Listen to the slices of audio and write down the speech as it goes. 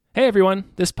Hey everyone,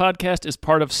 this podcast is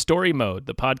part of Story Mode,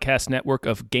 the podcast network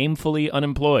of Gamefully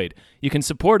Unemployed. You can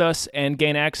support us and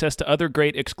gain access to other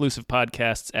great exclusive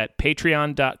podcasts at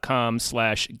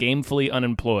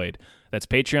patreon.com/gamefullyunemployed. That's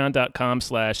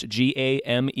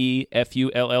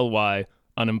patreon.com/GAMEFULLY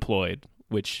unemployed,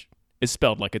 which is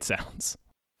spelled like it sounds.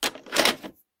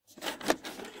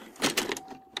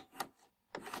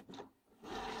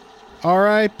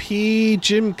 R.I.P.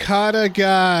 Jim Cotta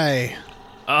guy.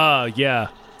 Yeah.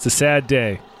 It's a sad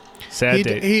day. Sad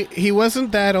day. He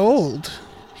wasn't that old.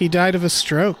 He died of a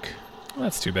stroke. Well,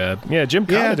 that's too bad. Yeah, Jim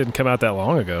Cotta didn't come out that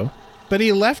long ago. But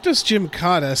he left us Jim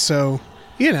Cotta, so,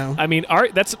 you know. I mean,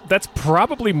 that's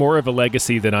probably more of a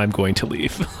legacy than I'm going to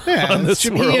leave. Yeah, on this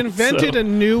world, he invented a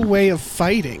new way of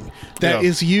fighting that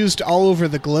is used all over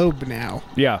the globe now.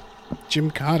 Yeah. Jim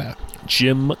Cotta.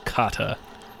 Jim Cotta.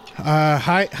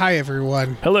 Hi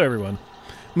everyone. Hello, everyone.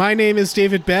 My name is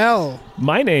David Bell.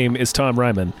 My name is Tom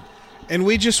Ryman. And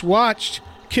we just watched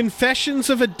Confessions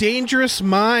of a Dangerous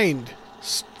Mind,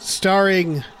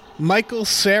 starring Michael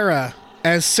Cera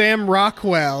as Sam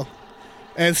Rockwell,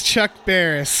 as Chuck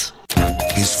Barris.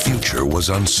 His future was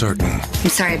uncertain. I'm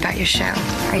sorry about your show.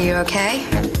 Are you okay?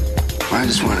 I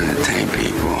just want to entertain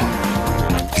people.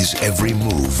 His every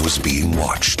move was being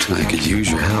watched. I could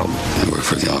use your help. I work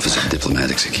for the Office of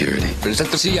Diplomatic Security. Is that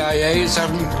the CIA or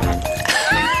something?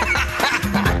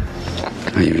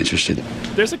 Are you interested?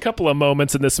 There's a couple of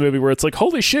moments in this movie where it's like,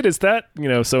 holy shit, is that,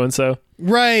 so-and-so?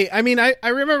 Right. I mean, I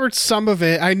remembered some of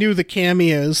it. I knew the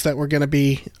cameos that were going to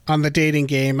be on the dating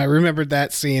game. I remembered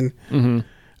that scene. Mm-hmm.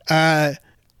 I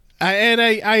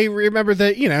remember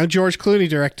that, George Clooney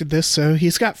directed this, so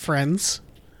he's got friends.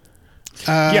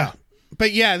 Yeah.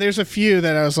 But yeah, there's a few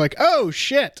that I was like, oh,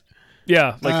 shit.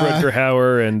 Yeah, like Rutger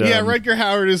Hauer and... Rutger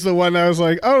Hauer is the one I was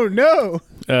like, oh, no.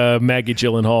 Maggie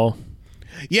Gyllenhaal.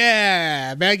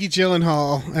 Yeah, Maggie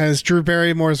Gyllenhaal as Drew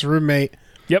Barrymore's roommate.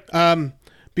 Yep.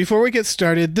 Before we get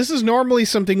started, this is normally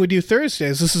something we do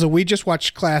Thursdays. This is a We Just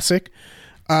Watched classic.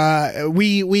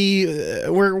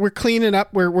 We're cleaning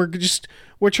up. We're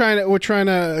trying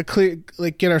to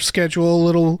get our schedule a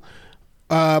little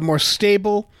more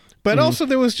stable. But also,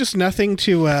 there was just nothing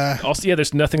to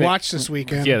there's nothing watch this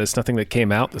weekend. Yeah, there's nothing that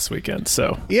came out this weekend.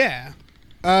 So yeah.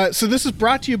 So this is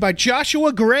brought to you by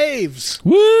Joshua Graves.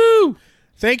 Woo!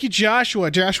 Thank you, Joshua.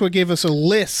 Joshua gave us a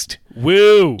list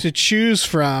to choose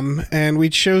from, and we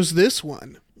chose this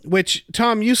one. Which,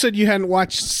 Tom, you said you hadn't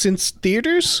watched since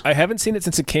theaters? I haven't seen it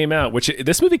since it came out.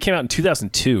 This movie came out in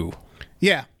 2002.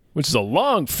 Yeah. Which is a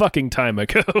long fucking time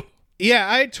ago. Yeah,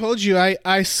 I told you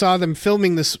I saw them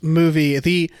filming this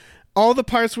movie. All the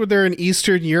parts where they're in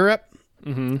Eastern Europe,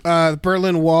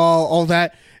 Berlin Wall, all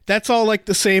that. That's all like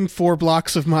the same 4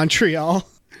 blocks of Montreal.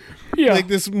 Yeah. Like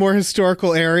this more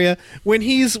historical area. When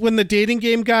the dating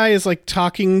game guy is like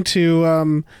talking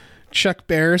to Chuck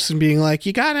Barris and being like,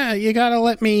 you gotta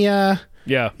let me you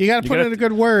gotta put in a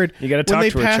good word. You gotta talk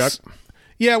to her, Chuck.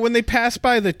 Yeah, when they pass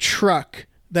by the truck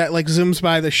that like zooms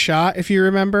by the shot, if you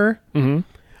remember. Mm-hmm.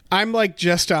 I'm like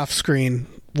just off screen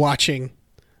watching.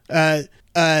 And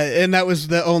that was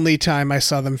the only time I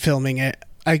saw them filming it.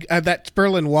 That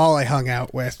Berlin Wall I hung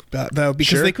out with though,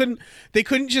 because they couldn't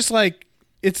just like,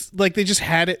 it's like they just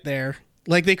had it there.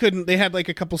 Like they had like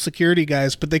a couple security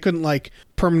guys, but they couldn't like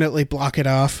permanently block it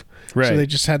off. Right. So they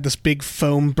just had this big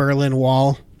foam Berlin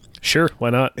Wall. Sure,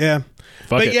 why not? Yeah.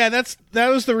 Fuck it. Yeah, that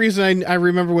was the reason I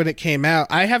remember when it came out.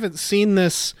 I haven't seen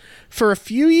this for a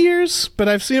few years, but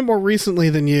I've seen it more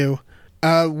recently than you.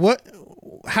 How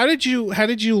did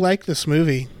you like this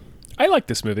movie? I like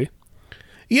this movie.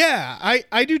 Yeah,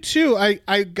 I do too.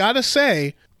 I gotta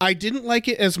say, I didn't like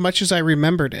it as much as I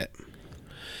remembered it.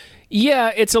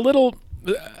 Yeah, it's a little.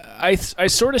 I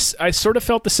sort of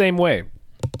felt the same way.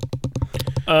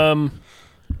 I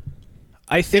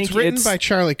think it's written by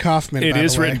Charlie Kaufman. It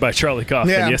is written by Charlie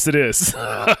Kaufman. Yeah. Yes, it is,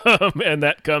 and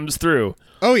that comes through.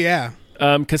 Oh yeah,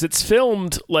 because it's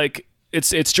filmed like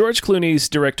it's George Clooney's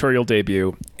directorial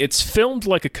debut. It's filmed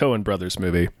like a Coen Brothers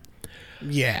movie.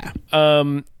 Yeah.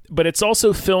 But it's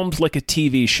also filmed like a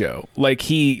TV show. Like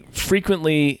he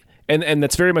frequently. And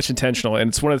that's very much intentional, and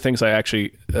it's one of the things I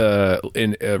actually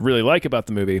really like about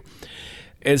the movie,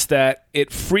 is that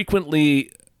it frequently,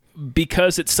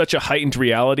 because it's such a heightened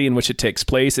reality in which it takes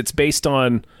place, it's based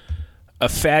on a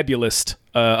fabulous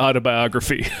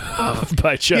autobiography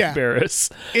by Chuck Barris.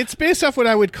 It's based off what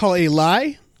I would call a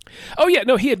lie. Oh yeah,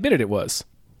 no, he admitted it was.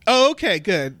 Oh, okay,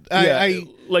 good.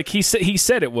 Like he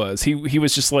said it was. He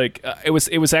was just like it was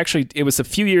a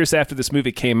few years after this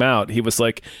movie came out. He was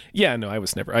like, yeah, no, I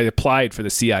applied for the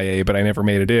CIA, but I never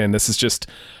made it in. This is just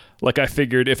like, I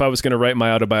figured if I was going to write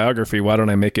my autobiography, why don't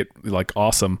I make it like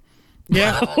awesome?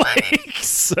 Yeah. Like,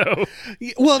 so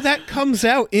Well, that comes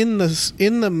out in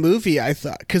the movie, I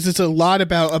thought, because it's a lot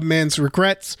about a man's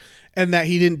regrets and that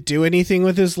he didn't do anything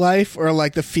with his life, or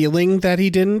like the feeling that he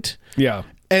didn't. yeah.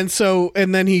 And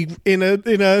then he in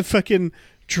a fucking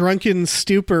drunken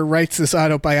stupor writes this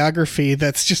autobiography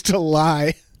that's just a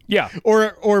lie, Yeah.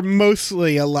 or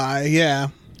mostly a lie. Yeah.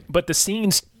 But the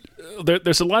scenes,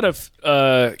 there's a lot of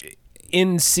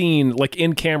in scene, like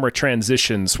in camera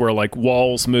transitions where like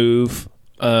walls move.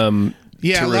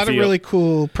 Yeah, to a lot of reveal- really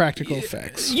cool practical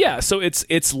effects. Yeah, so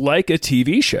it's like a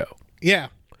TV show, Yeah.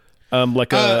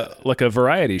 like a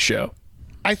variety show.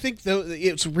 I think though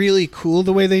it's really cool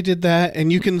the way they did that,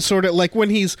 and you can sort of like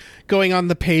when he's going on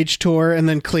the page tour, and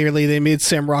then clearly they made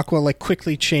Sam Rockwell like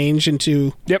quickly change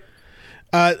into Yep.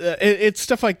 it's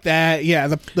stuff like that.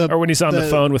 Yeah, Or when he's on the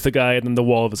phone with the guy, and then the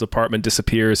wall of his apartment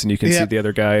disappears, and you can see Yeah. the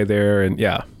other guy there, and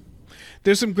yeah.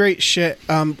 There's some great shit,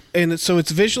 and so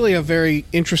it's visually a very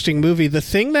interesting movie. The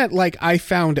thing that like I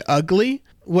found ugly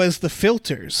was the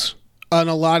filters on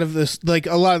a lot of this, like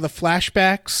a lot of the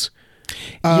flashbacks.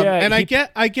 And I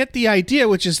get the idea,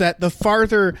 which is that the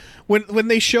farther when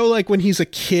they show like when he's a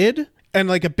kid and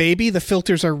like a baby, the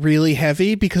filters are really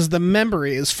heavy because the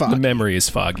memory is foggy. The memory is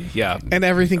foggy, yeah. And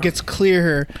everything gets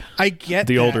clearer. I get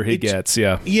The that. older he gets,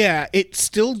 yeah. Yeah, it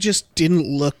still just didn't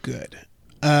look good.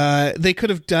 They could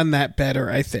have done that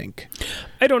better, I think.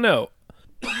 I don't know.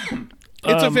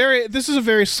 This is a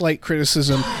very slight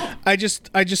criticism. I just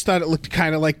thought it looked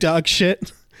kind of like dog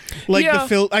shit. Like Yeah.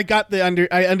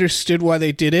 I understood why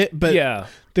they did it, but Yeah.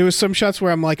 there was some shots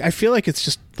where I'm like, I feel like it's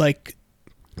just like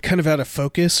kind of out of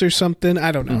focus or something.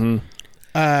 I don't know.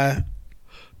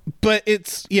 But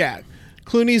it's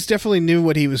Clooney's definitely knew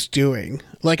what he was doing.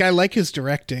 Like I like his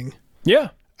directing. Yeah.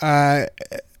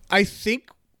 I think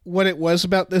what it was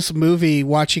about this movie,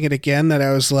 watching it again, that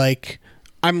I was like,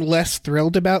 I'm less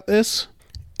thrilled about this,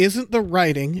 isn't the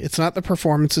writing, it's not the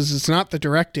performances, it's not the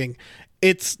directing,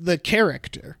 it's the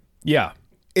character. Yeah.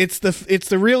 It's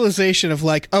the realization of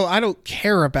like, oh, I don't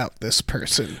care about this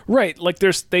person. Right. Like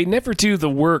they never do the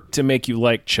work to make you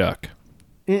like Chuck.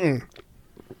 In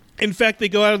fact, they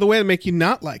go out of the way to make you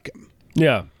not like him.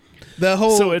 Yeah. The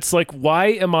whole So it's like, why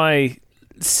am I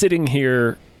sitting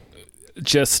here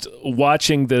just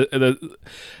watching and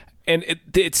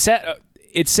it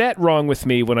sat wrong with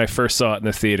me when I first saw it in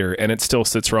the theater, and it still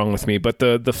sits wrong with me. But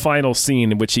the final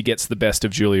scene in which he gets the best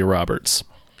of Julia Roberts,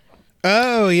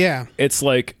 oh yeah, it's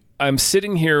like I'm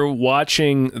sitting here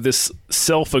watching this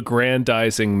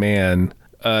self-aggrandizing man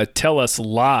tell us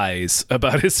lies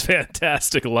about his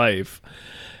fantastic life.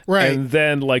 right. And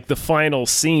then like the final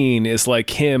scene is like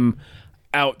him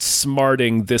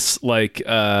outsmarting this like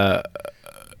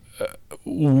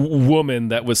woman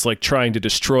that was like trying to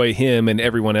destroy him and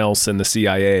everyone else in the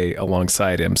CIA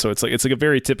alongside him. So it's like a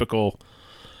very typical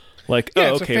like, Yeah,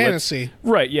 oh, it's a okay, fantasy.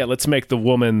 right, yeah, let's make the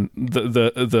woman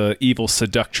the evil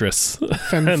seductress.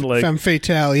 And like Femme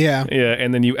fatale, yeah. yeah,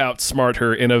 and then you outsmart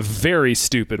her in a very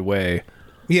stupid way.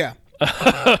 Yeah.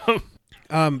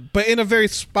 But in a very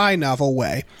spy novel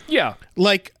way. Yeah.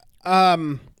 Like,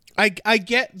 I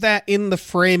get that in the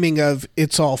framing of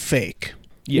it's all fake,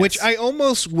 Yes. which I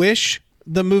almost wish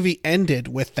the movie ended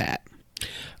with that.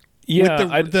 Yeah,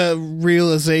 With the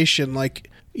realization, like,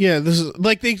 yeah, this is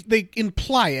like they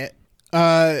imply it,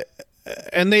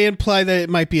 and they imply that it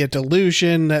might be a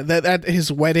delusion. That at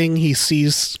his wedding he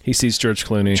sees George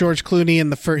Clooney. George Clooney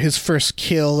in his first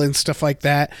kill and stuff like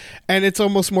that, and it's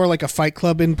almost more like a Fight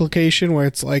Club implication where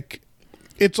it's like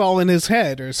it's all in his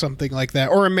head or something like that,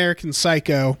 or American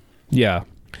Psycho. Yeah.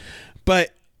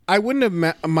 But I wouldn't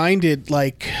have minded,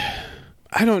 like,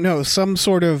 I don't know, some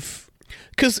sort of,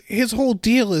 because his whole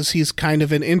deal is he's kind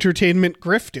of an entertainment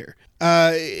grifter.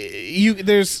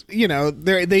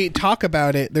 They talk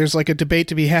about it. There's like a debate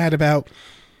to be had about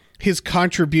his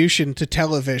contribution to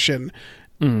television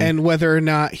and whether or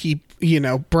not he,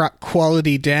 brought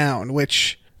quality down,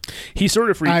 which He sort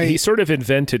of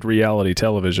invented reality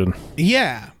television.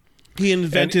 yeah, he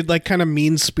invented like kind of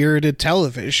mean-spirited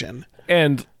television.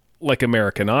 And like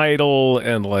American Idol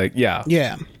and like yeah.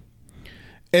 Yeah.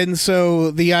 And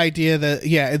so the idea that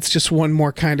it's just one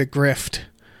more kind of grift.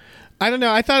 I don't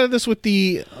know. I thought of this with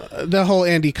the whole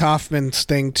Andy Kaufman's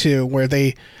thing too, where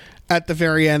they at the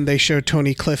very end they show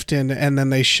Tony Clifton and then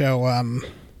they show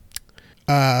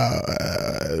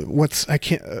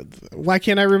why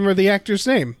can't I remember the actor's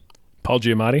name? Paul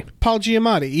Giamatti Paul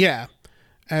Giamatti, yeah.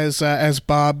 As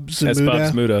Bob Zmuda. as Bob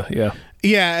Zmuda, yeah.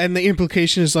 Yeah, and the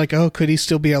implication is like, oh, could he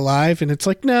still be alive? And it's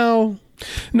like, no.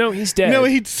 No, he's dead. No,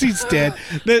 he's dead.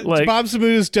 Like- Bob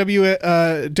Zmuda's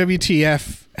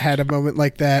WTF had a moment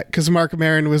like that because Mark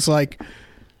Maron was like,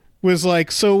 was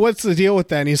like, so what's the deal with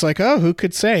that? And he's like, oh, who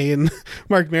could say? And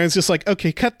Mark Maron's just like,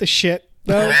 okay, cut the shit.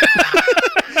 No.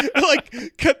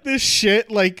 Like, cut this shit.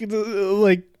 Like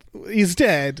he's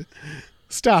dead.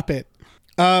 Stop it.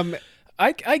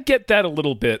 I get that a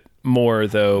little bit more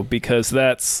though, because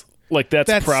that's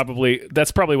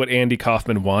probably what Andy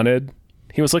Kaufman wanted.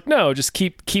 He was like, no, just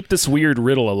keep this weird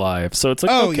riddle alive. So it's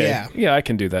like, okay, yeah, I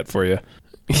can do that for you.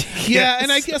 Yeah,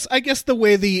 and I guess the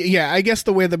way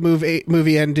the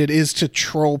movie ended is to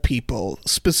troll people,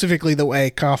 specifically the way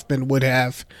Kaufman would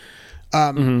have.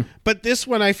 But this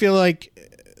one, I feel like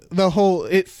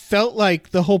it felt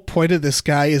like the whole point of this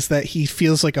guy is that he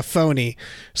feels like a phony,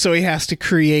 so he has to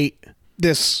create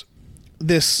this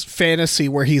fantasy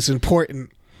where he's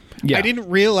important. Yeah. I didn't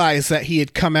realize that he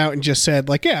had come out and just said,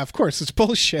 like, yeah, of course it's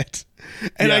bullshit.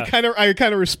 And I kind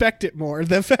of respect it more.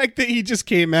 The fact that he just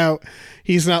came out,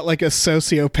 he's not like a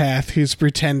sociopath who's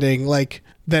pretending like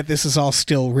that this is all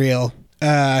still real.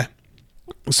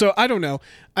 So I don't know.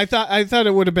 I thought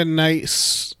it would have been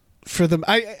nice for them.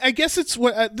 I guess it's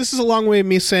what this is a long way of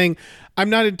me saying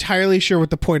I'm not entirely sure what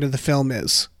the point of the film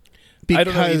is. I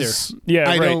don't know either.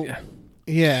 Yeah,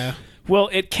 yeah. Well,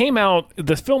 it came out.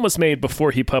 The film was made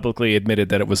before he publicly admitted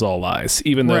that it was all lies,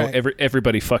 even though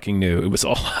everybody fucking knew it was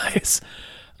all lies.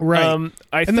 Right.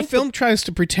 And the film tries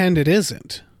to pretend it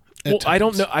isn't. Well, I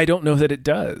don't know. I don't know that it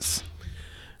does,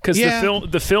 because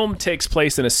the film takes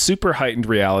place in a super heightened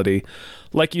reality.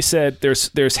 Like you said,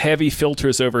 there's heavy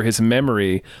filters over his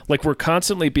memory. Like, we're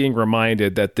constantly being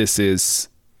reminded that this is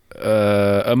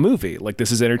a movie. Like,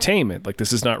 this is entertainment. Like,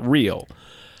 this is not real.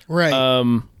 Right.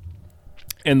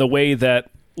 And the way that,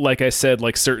 like I said,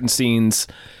 like certain scenes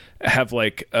have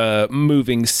like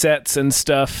moving sets and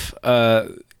stuff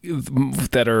that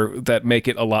make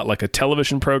it a lot like a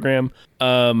television program.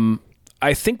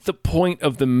 I think the point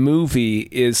of the movie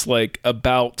is like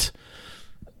about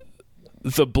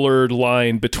the blurred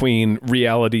line between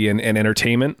reality and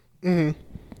entertainment,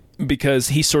 because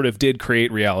he sort of did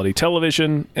create reality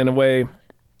television in a way,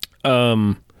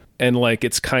 and like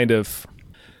it's kind of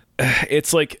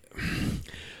it's like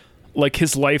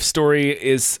his life story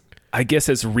is, I guess,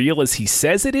 as real as he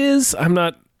says it is. I'm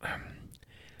not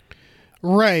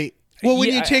right. Well,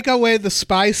 when you take away the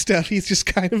spy stuff, he's just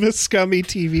kind of a scummy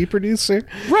TV producer,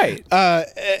 right?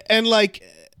 And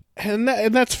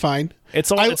that's fine.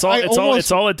 It's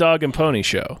all a dog and pony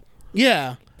show.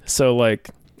 Yeah. So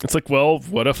like, it's like, well,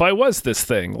 what if I was this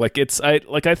thing? Like,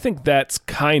 I think that's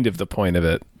kind of the point of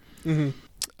it.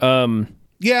 Mm-hmm.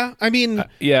 Yeah, I mean,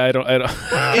 I don't.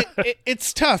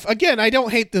 It's tough. Again, I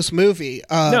don't hate this movie.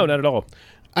 No, not at all.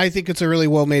 I think it's a really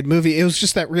well-made movie. It was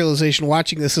just that realization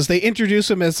watching this as they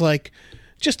introduce him as like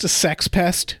just a sex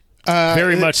pest.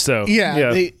 Very much so.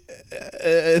 Yeah.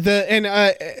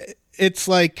 It's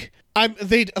like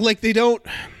they don't.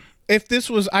 If this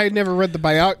was, I had never read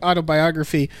the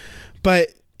autobiography, but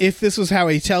if this was how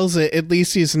he tells it, at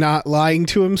least he's not lying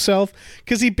to himself,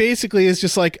 because he basically is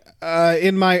just like,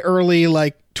 in my early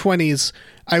like 20s,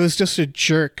 I was just a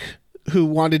jerk who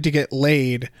wanted to get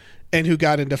laid and who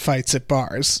got into fights at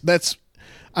bars.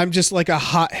 I'm just like a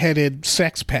hot-headed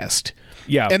sex pest.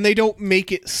 Yeah. And they don't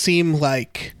make it seem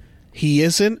like he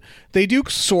isn't. They do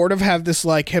sort of have this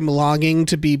like him longing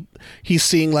to be, he's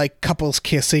seeing like couples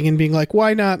kissing and being like,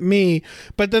 why not me?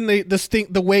 But then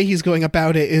the way he's going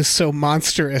about it is so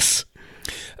monstrous.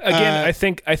 Again, I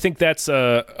think that's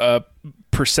a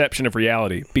perception of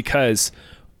reality, because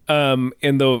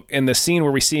in the scene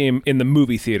where we see him in the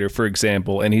movie theater, for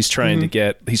example, and he's trying to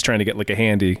get like a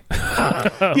handy.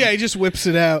 Yeah, he just whips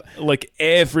it out. Like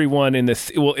everyone in I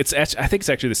think it's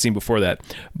actually the scene before that,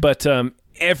 but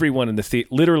everyone in the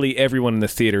literally everyone in the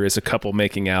theater is a couple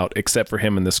making out, except for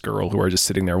him and this girl who are just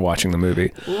sitting there watching the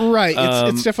movie. Right.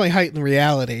 It's definitely heightened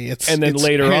reality. It's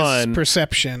later his on,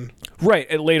 perception. Right.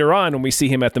 And later on, when we see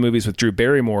him at the movies with Drew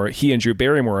Barrymore, he and Drew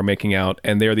Barrymore are making out,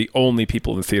 and they're the only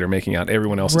people in the theater making out.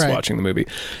 Everyone else is watching the movie.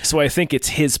 So I think it's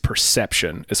his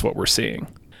perception is what we're seeing.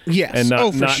 Yes.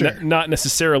 And sure. Not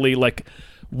necessarily like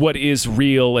what is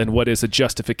real and what is a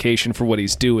justification for what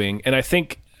he's doing. And I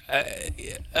think,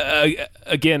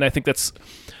 again, I think that's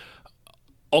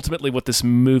ultimately what this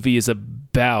movie is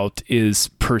about, is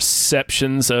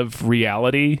perceptions of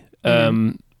reality.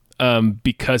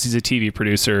 Because he's a TV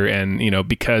producer, and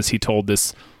because he told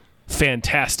this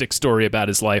fantastic story about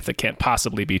his life that can't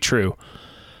possibly be true.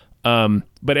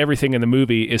 But everything in the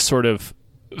movie is sort of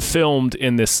filmed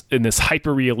in this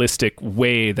hyper realistic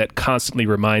way that constantly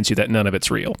reminds you that none of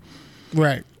it's real.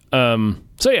 Right.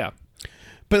 So yeah.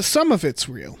 But some of it's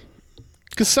real,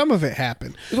 because some of it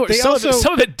happened. Some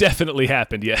of it definitely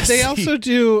happened, yes. They also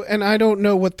do, and I don't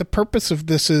know what the purpose of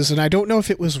this is, and I don't know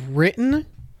if it was written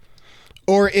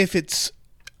or if it's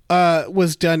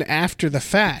was done after the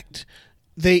fact,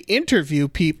 they interview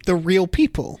the real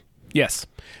people. Yes.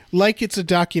 Like it's a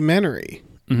documentary.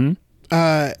 Mm-hmm.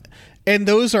 And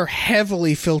those are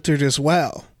heavily filtered as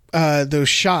well, those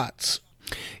shots.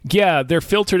 Yeah, they're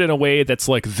filtered in a way that's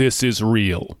like, this is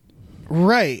real.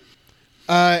 Right.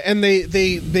 And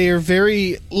they are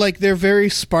very, like, they're very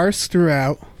sparse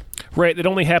throughout. Right, it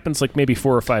only happens like maybe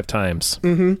 4 or 5 times.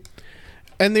 Mm-hmm.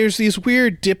 And there's these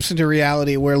weird dips into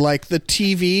reality where, like, the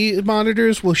TV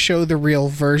monitors will show the real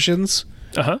versions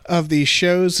of these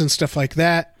shows and stuff like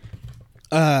that.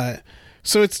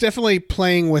 So it's definitely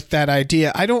playing with that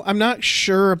idea. I'm not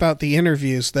sure about the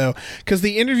interviews though, because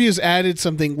the interviews added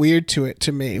something weird to it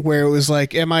to me, where it was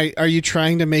like, are you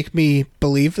trying to make me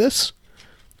believe this?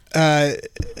 Are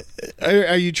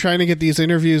you trying to get these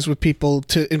interviews with people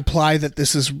to imply that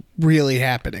this is really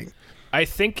happening? I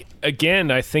think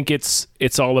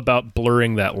it's all about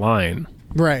blurring that line.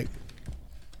 Right.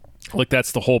 Like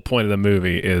that's the whole point of the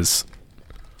movie is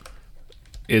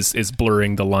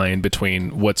blurring the line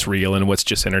between what's real and what's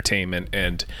just entertainment.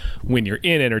 And when you're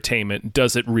in entertainment,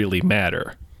 does it really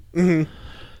matter? Mm-hmm.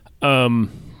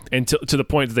 And to the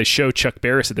point that they show Chuck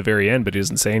Barris at the very end, but he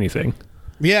doesn't say anything.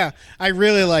 Yeah, I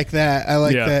really like that. I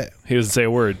like that. He doesn't say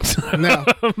a word. No,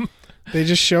 they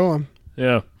just show him.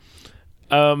 Yeah.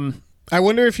 I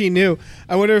wonder if he knew.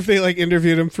 I wonder if they like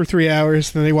interviewed him for 3 hours,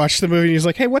 and then they watched the movie, and he's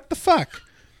like, "Hey, what the fuck?"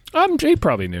 He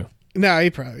probably knew. No, he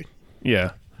probably.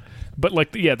 Yeah. But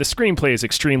like, the screenplay is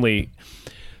extremely,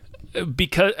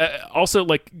 because also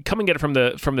like coming at it from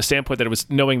the standpoint that it was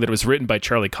knowing that it was written by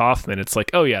Charlie Kaufman. It's like,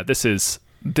 oh yeah, this is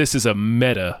a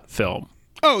meta film.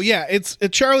 Oh yeah, it's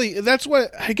Charlie. That's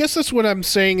what I guess. That's what I'm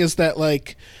saying is that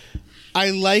like,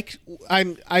 I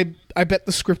bet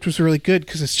the script was really good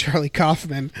because it's Charlie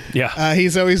Kaufman. Yeah,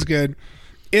 he's always good.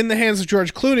 In the hands of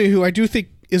George Clooney, who I do think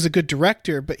is a good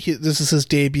director, but this is his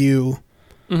debut.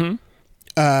 Mm-hmm.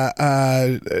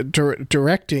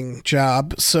 Directing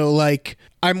job. So like,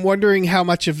 I'm wondering how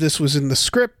much of this was in the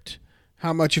script,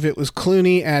 how much of it was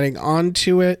Clooney adding on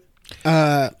to it.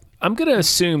 I'm gonna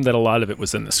assume that a lot of it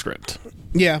was in the script.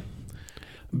 Yeah,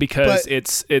 because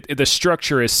the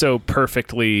structure is so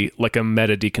perfectly like a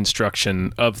meta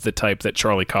deconstruction of the type that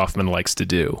Charlie Kaufman likes to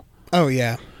do. Oh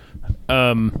yeah.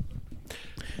 But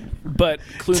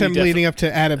Clooney Tim leading up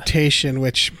to Adaptation,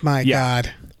 which my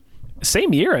God.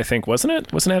 Same year, I think, wasn't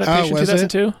it? Wasn't Adaptation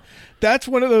 2002? That's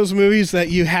one of those movies that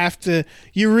you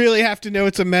really have to know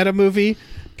it's a meta movie,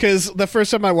 because the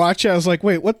first time I watched it, I was like,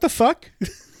 wait, what the fuck?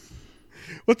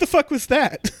 What the fuck was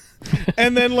that?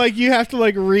 And then like you have to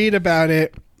like read about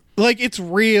it. Like it's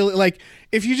real. Like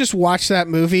if you just watch that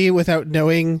movie without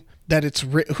knowing that it's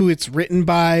who it's written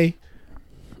by,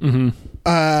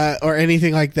 or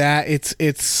anything like that, it's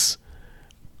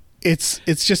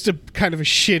just a kind of a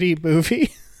shitty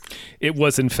movie. It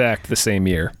was, in fact, the same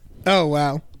year. Oh,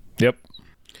 wow. Yep.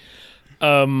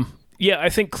 Yeah, I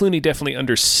think Clooney definitely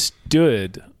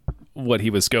understood what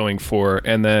he was going for.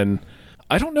 And then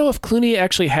I don't know if Clooney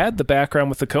actually had the background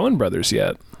with the Coen brothers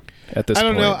yet at this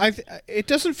point. I don't know. It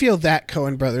doesn't feel that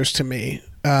Coen brothers to me.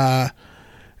 I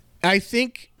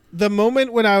think the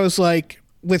moment when I was like,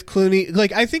 with Clooney,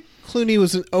 like I think Clooney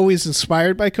was always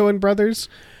inspired by Coen brothers,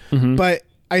 but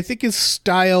I think his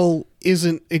style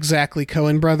isn't exactly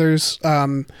Coen brothers.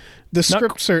 The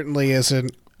script certainly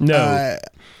isn't. No.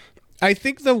 I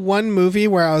think the one movie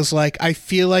where I was like, I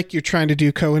feel like you're trying to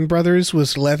do Coen brothers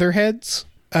was Leatherheads.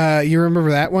 You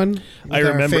remember that one? I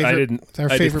remember. Our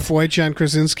favorite boy, John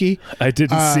Krasinski. I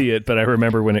didn't see it, but I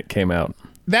remember when it came out.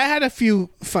 That had a few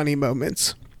funny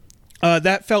moments.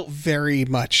 That felt very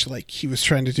much like he was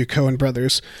trying to do Coen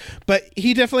brothers, but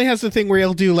he definitely has the thing where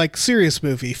he'll do like serious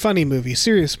movie, funny movie,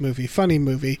 serious movie, funny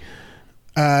movie.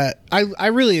 I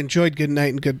really enjoyed Good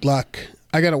Night and Good Luck.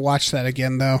 I gotta watch that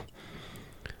again though.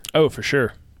 Oh, for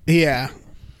sure. Yeah.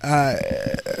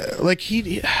 Like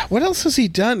what else has he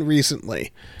done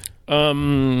recently?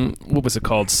 What was it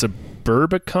called?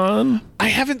 Suburbicon? I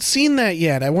haven't seen that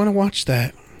yet. I want to watch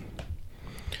that.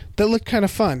 That looked kind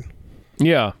of fun.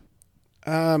 Yeah.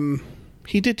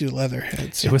 He did do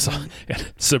Leatherheads. It was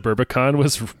Suburbicon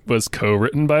was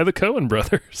co-written by the Coen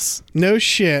brothers. No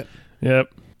shit.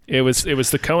 Yep. It was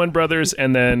the Coen brothers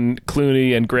and then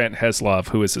Clooney and Grant Heslov,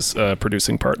 who is his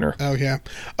producing partner. Oh yeah.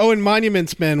 Oh, and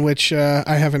Monuments Men, which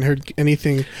I haven't heard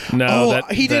anything. No,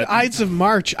 he did Ides of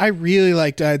March. I really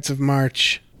liked Ides of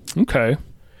March. Okay.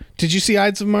 Did you see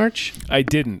Ides of March? I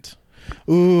didn't.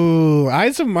 Ooh,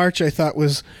 Ides of March I thought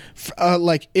was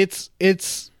like it's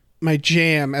my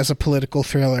jam as a political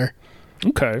thriller.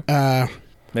 Okay.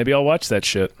 Maybe I'll watch that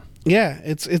shit. Yeah,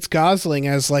 it's Gosling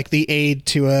as like the aide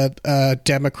to a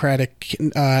Democratic,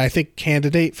 I think,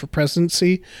 candidate for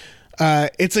presidency.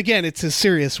 It's his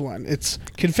serious one. It's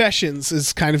Confessions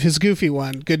is kind of his goofy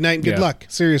one. Good Night and Good Luck,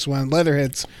 serious one.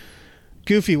 Leatherheads,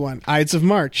 goofy one. Ides of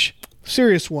March,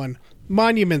 serious one.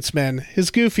 Monuments Men, his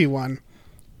goofy one.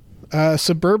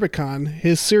 Suburbicon,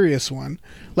 his serious one.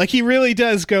 Like, he really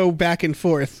does go back and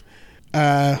forth.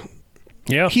 I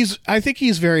think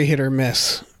he's very hit or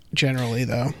miss generally,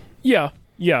 though. Yeah.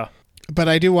 But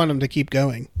I do want him to keep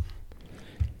going.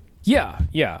 Yeah.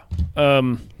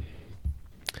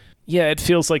 It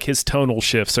feels like his tonal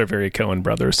shifts are very Coen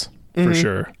Brothers for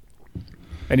sure,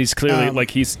 and he's clearly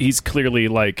he's clearly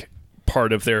like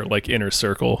part of their like inner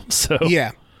circle. So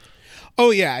yeah,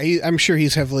 oh yeah, I'm sure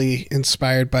he's heavily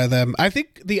inspired by them. I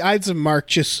think the Ides of March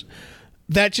just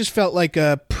felt like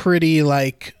a pretty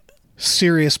like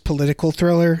serious political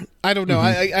thriller. I don't know.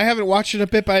 I haven't watched it a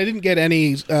bit, but I didn't get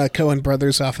any Coen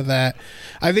Brothers off of that.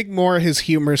 I think more his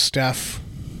humor stuff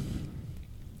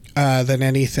than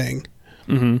anything.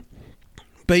 Mm-hmm.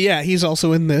 But yeah, he's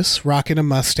also in this, rocking a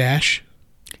mustache.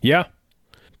 Yeah.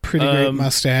 Pretty great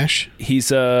mustache. He's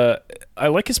I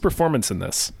like his performance in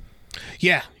this.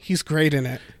 Yeah, he's great in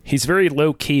it. He's very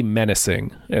low-key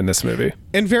menacing in this movie.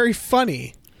 And very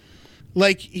funny.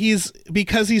 Like,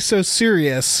 because he's so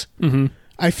serious,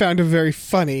 I found him very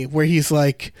funny, where he's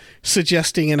like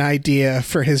suggesting an idea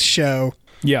for his show.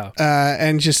 Yeah.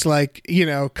 And just like, he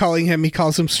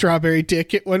calls him Strawberry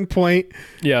Dick at one point.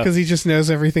 Yeah. Because he just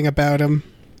knows everything about him.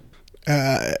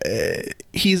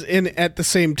 He's in, at the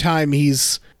same time, he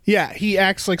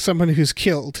acts like someone who's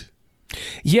killed.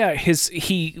 Yeah,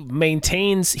 he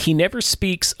never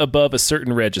speaks above a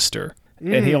certain register.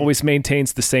 And he always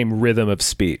maintains the same rhythm of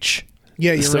speech.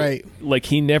 Yeah, you're right.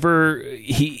 Like,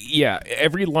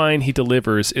 every line he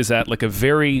delivers is at like a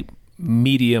very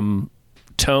medium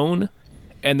tone.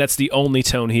 And that's the only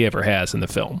tone he ever has in the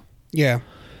film. Yeah.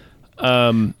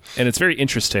 And it's very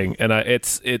interesting. And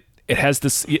it has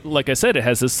this, like I said, it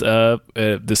has this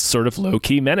this sort of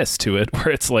low-key menace to it, where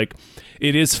it's like,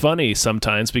 it is funny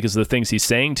sometimes because of the things he's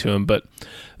saying to him, but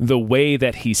the way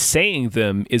that he's saying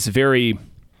them is very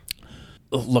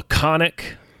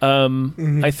laconic,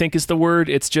 I think is the word.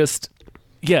 It's just,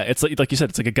 it's like you said,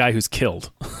 it's like a guy who's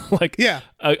killed. Like,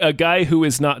 a guy who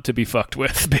is not to be fucked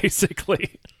with,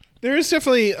 basically. There is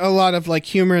definitely a lot of like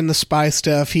humor in the spy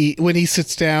stuff. When he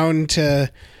sits down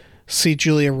to see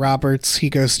Julia Roberts, he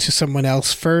goes to someone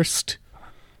else first.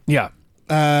 Yeah.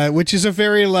 Which is a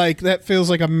very like, that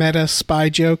feels like a meta spy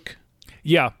joke.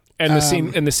 Yeah. And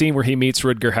the scene where he meets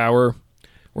Rutger Hauer,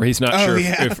 where he's not sure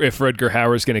if Rutger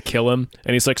Hauer is going to kill him.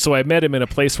 And he's like, so I met him in a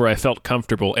place where I felt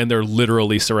comfortable, and they're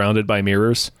literally surrounded by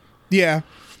mirrors. Yeah.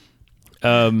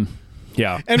 Yeah. And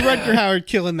Rutger Hauer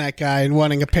killing that guy and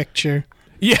wanting a picture.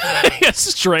 Yeah,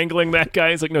 strangling that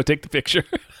guy. He's like, no, take the picture.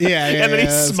 Yeah, and then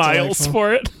he smiles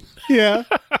for it. Yeah.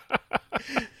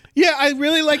 Yeah, I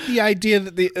really like the idea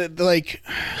that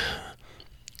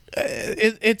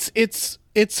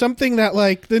it's something that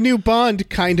like the new Bond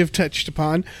kind of touched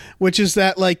upon, which is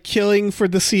that like killing for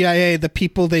the CIA, the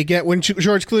people they get. When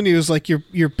George Clooney was like,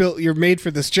 you're made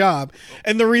for this job,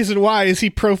 and the reason why is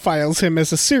he profiles him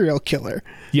as a serial killer.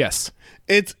 Yes,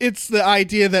 it's the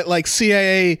idea that like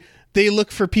CIA, they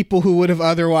look for people who would have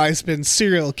otherwise been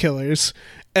serial killers,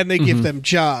 and they give them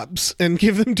jobs and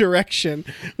give them direction,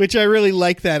 which I really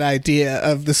like that idea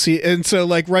of the and so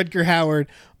like Rutger Hauer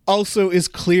also is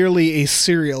clearly a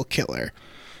serial killer.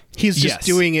 He's just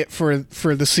doing it for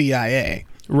the CIA.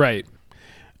 Right.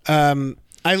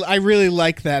 I really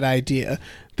like that idea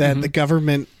that the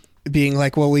government being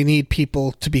like, well, we need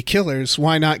people to be killers.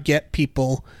 Why not get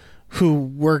people who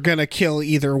we're going to kill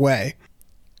either way?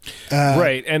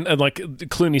 Right. And like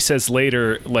Clooney says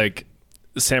later, like,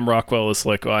 Sam Rockwell is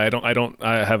like, well,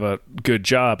 I have a good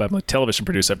job. I'm a television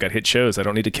producer. I've got hit shows. I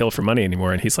don't need to kill for money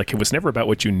anymore. And he's like, it was never about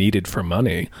what you needed for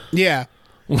money. Yeah.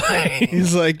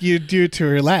 He's like, you do it to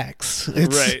relax.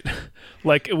 Right.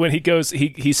 Like when he goes,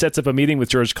 he sets up a meeting with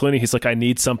George Clooney. He's like, I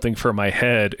need something for my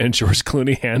head. And George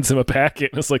Clooney hands him a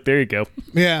packet. And it's like, there you go.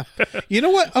 Yeah. You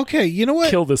know what? Okay. You know what?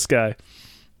 Kill this guy.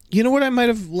 You know what I might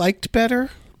have liked better?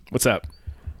 What's that?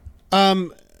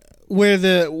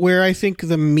 Where I think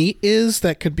the meat is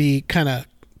that could be kind of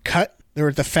cut,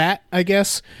 or the fat, I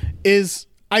guess, is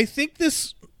I think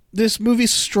this movie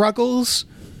struggles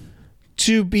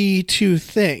to be two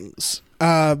things: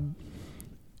 an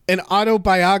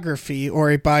autobiography or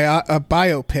a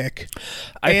biopic.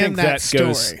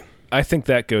 I think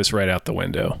that goes right out the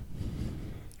window.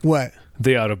 What?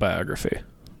 The autobiography.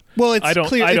 Well, it's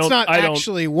clear it's not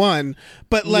actually one,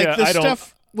 but like the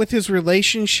stuff with his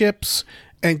relationships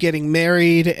and getting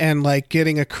married and like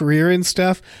getting a career and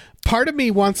stuff. Part of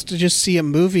me wants to just see a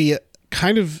movie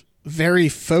kind of very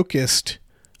focused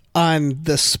on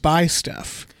the spy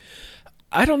stuff.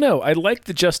 I don't know. I like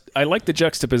the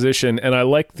juxtaposition, and I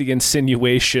like the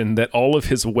insinuation that all of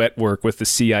his wet work with the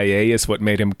CIA is what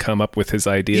made him come up with his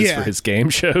ideas for his game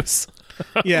shows.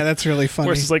 Yeah, that's really funny.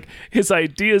 Where it's like his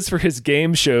ideas for his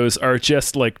game shows are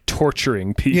just like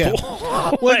torturing people.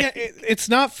 Yeah. Well, yeah, it's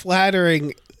not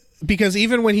flattering because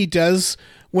even when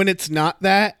it's not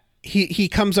that, he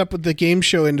comes up with the game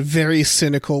show in very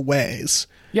cynical ways.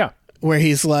 Yeah. Where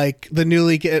he's like, the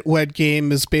Newlywed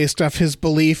Game is based off his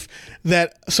belief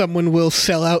that someone will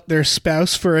sell out their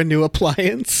spouse for a new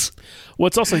appliance. Well,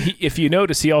 it's also, if you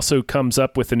notice, he also comes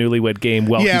up with the Newlywed Game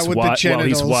while he's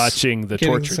watching the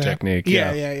torture technique.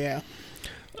 Yeah.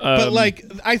 But like,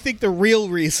 I think the real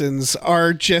reasons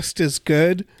are just as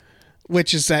good,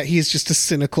 which is that he's just a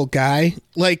cynical guy.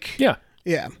 Like, yeah,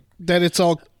 that it's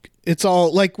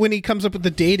all like when he comes up with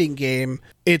the dating game,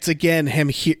 it's again him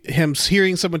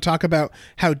hearing someone talk about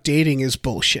how dating is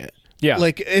bullshit. Yeah,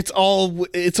 like it's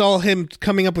all him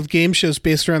coming up with game shows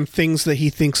based around things that he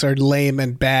thinks are lame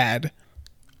and bad,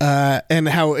 and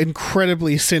how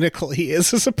incredibly cynical he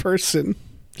is as a person.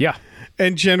 Yeah,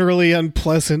 and generally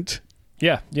unpleasant.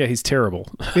 Yeah, he's terrible.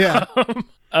 Yeah,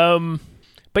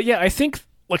 but yeah, I think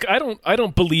like I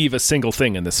don't believe a single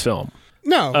thing in this film.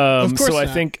 No, of course so not.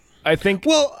 I think.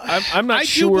 Well, I'm not I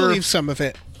sure. do believe some of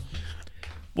it.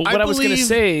 Well, what I was going to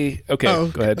say. Okay,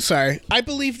 go ahead. Sorry, I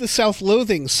believe the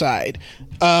self-loathing side,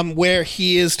 where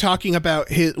he is talking about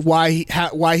why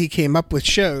he came up with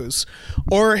shows,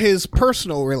 or his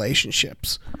personal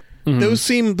relationships.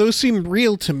 Mm-hmm. Those seem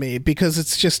real to me because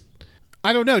it's just.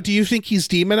 I don't know. Do you think he's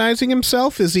demonizing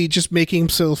himself? Is he just making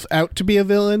himself out to be a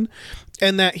villain,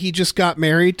 and that he just got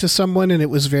married to someone and it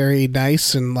was very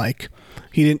nice and like.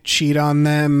 He didn't cheat on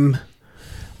them.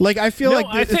 Like I feel like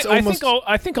it's almost.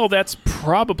 I think all that's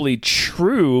probably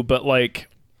true, but like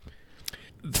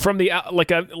from the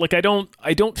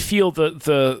I don't feel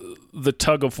the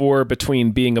tug of war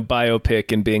between being a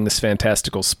biopic and being this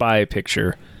fantastical spy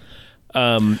picture.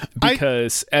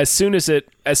 Because as soon as it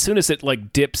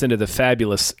like dips into the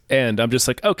fabulous end, I'm just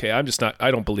like, okay,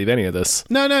 I don't believe any of this.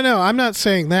 No. I'm not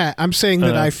saying that. I'm saying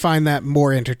that I find that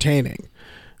more entertaining.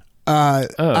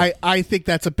 I think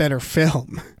that's a better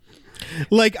film.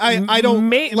 Like I don't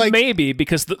maybe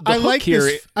because the I hook like here.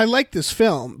 I like this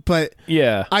film, but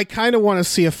yeah, I kind of want to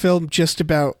see a film just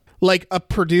about like a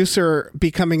producer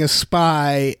becoming a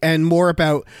spy and more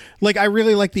about like I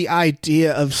really like the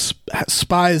idea of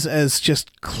spies as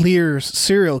just clear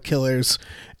serial killers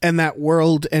and that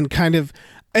world and kind of.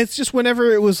 It's just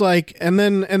whenever it was like and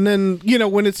then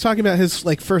when it's talking about his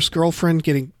like first girlfriend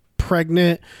getting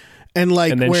pregnant. And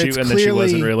like then where she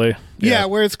wasn't really. Yeah,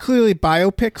 where it's clearly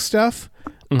biopic stuff.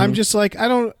 Mm-hmm. I'm just like I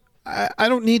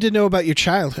don't need to know about your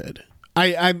childhood.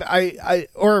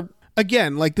 Or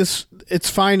again like this. It's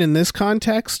fine in this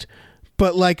context,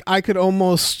 but like I'd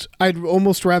almost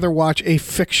rather watch a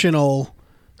fictional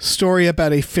story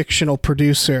about a fictional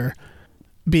producer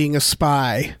being a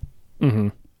spy,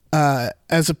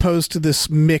 as opposed to this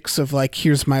mix of like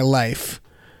here's my life,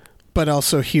 but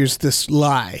also here's this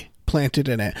lie. Planted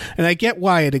in it, and I get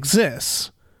why it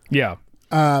exists. Yeah.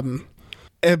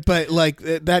 But like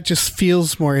that just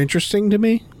feels more interesting to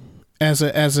me as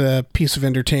a piece of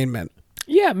entertainment.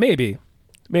 Yeah, maybe.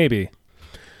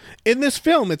 In this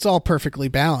film, it's all perfectly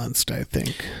balanced, I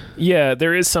think. Yeah,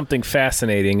 there is something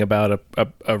fascinating about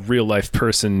a real life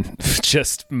person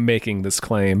just making this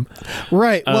claim.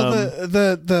 Right. Well,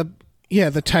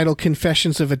 the title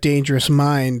 "Confessions of a Dangerous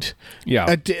Mind." Yeah,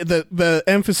 the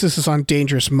emphasis is on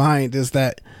dangerous mind. Is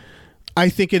that I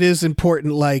think it is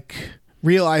important, like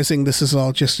realizing this is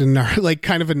all just like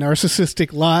kind of a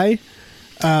narcissistic lie.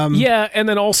 Yeah, and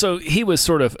then also he was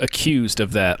sort of accused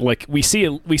of that. Like we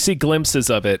see glimpses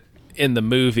of it in the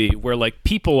movie where like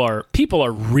people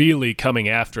are really coming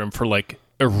after him for like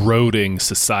eroding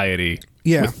society.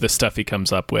 Yeah. With the stuff he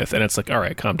comes up with, and it's like, all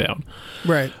right, calm down.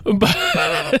 Right.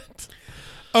 But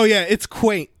oh yeah, it's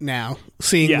quaint now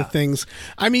seeing the things.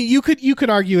 I mean, you could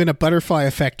argue in a Butterfly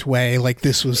Effect way, like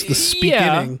this was the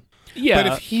beginning. Yeah.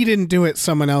 But if he didn't do it,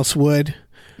 someone else would.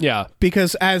 Yeah.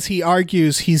 Because as he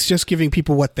argues, he's just giving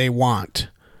people what they want.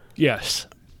 Yes.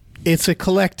 It's a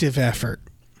collective effort.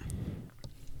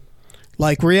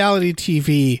 Like reality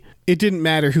TV, it didn't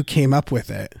matter who came up with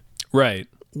it. Right.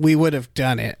 We would have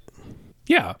done it.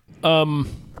 Yeah. I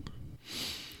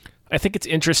think it's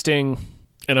interesting.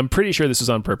 And I'm pretty sure this is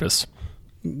on purpose.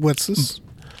 What's this?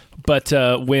 But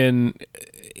when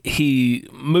he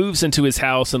moves into his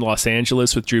house in Los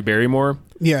Angeles with Drew Barrymore,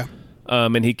 yeah,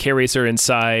 and he carries her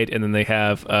inside, and then they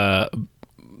have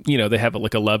they have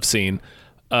like a love scene.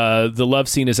 The love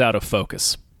scene is out of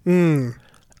focus, and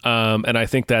I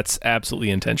think that's absolutely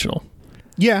intentional.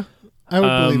 Yeah, I would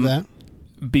believe that,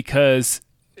 because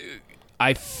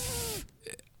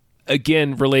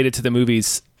again, related to the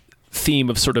movie's theme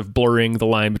of sort of blurring the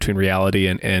line between reality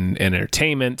and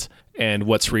entertainment and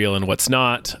what's real and what's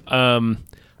not.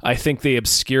 I think they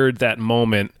obscured that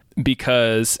moment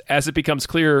because as it becomes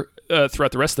clear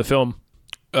throughout the rest of the film,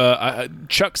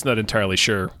 Chuck's not entirely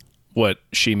sure what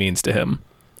she means to him.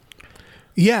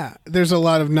 Yeah, there's a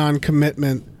lot of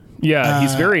non-commitment. Yeah,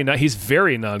 he's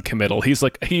very non-committal. He's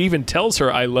like, he even tells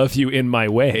her, "I love you in my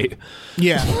way."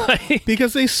 Yeah,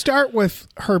 because they start with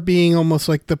her being almost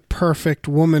like the perfect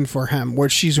woman for him, where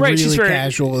she's really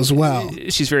casual as well.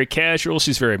 She's very casual.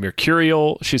 She's very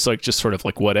mercurial. She's like just sort of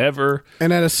like whatever.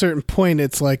 And at a certain point,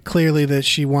 it's like clearly that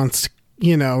she wants,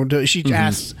 she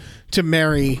asks to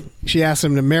marry. She asks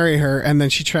him to marry her, and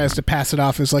then she tries to pass it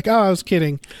off as like, "Oh, I was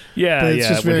kidding." Yeah, but it's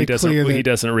just very clear that he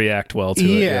doesn't react well to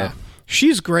it. Yeah.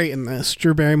 She's great in this,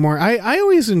 Drew Barrymore. I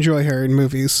always enjoy her in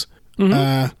movies.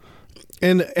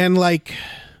 And like,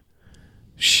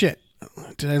 shit,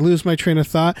 did I lose my train of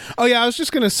thought? Oh yeah, I was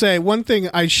just gonna say one thing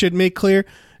I should make clear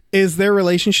is their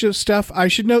relationship stuff. I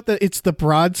should note that it's the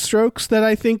broad strokes that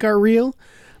I think are real,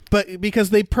 but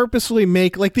because they purposely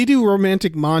make, like, they do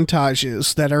romantic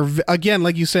montages that are, again,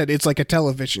 like you said, it's like a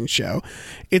television show.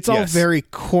 It's all very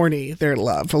corny, their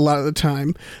love, a lot of the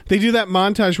time. They do that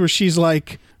montage where she's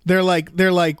like, they're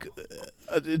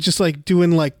just like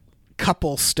doing like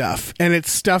couple stuff, and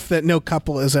it's stuff that no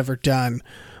couple has ever done,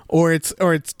 or it's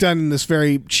done in this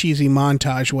very cheesy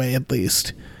montage way, at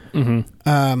least. And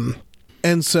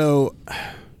so,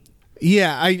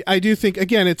 yeah, I do think,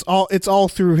 again, it's all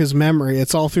through his memory.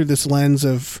 It's all through this lens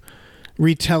of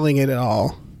retelling it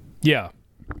all. Yeah.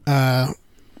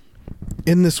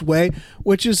 In this way,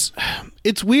 which is,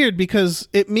 it's weird because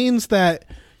it means that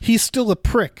he's still a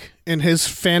prick in his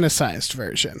fantasized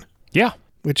version. Yeah.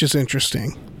 Which is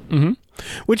interesting.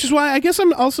 Which is why I guess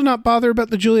I'm also not bothered about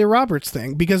the Julia Roberts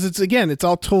thing, because it's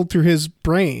all told through his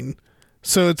brain.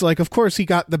 So it's like, of course he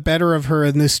got the better of her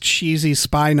in this cheesy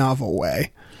spy novel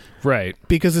way. Right.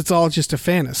 Because it's all just a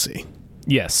fantasy.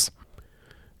 Yes.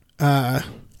 I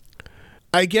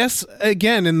guess,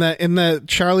 again, in the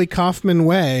Charlie Kaufman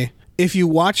way, if you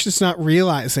watch this not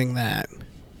realizing that,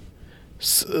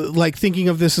 like thinking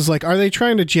of this as like, are they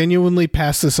trying to genuinely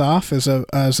pass this off as a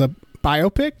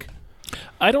biopic?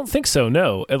 I don't think so.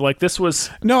 No, like this was.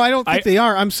 No, I don't think they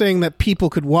are. I'm saying that people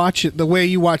could watch it the way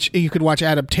you could watch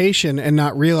adaptation and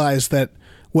not realize that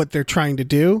what they're trying to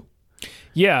do.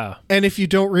 Yeah. And if you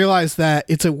don't realize that,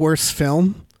 it's a worse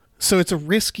film. So it's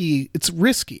risky,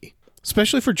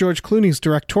 especially for George Clooney's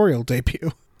directorial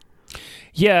debut.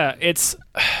 Yeah,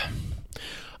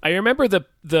 I remember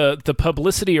the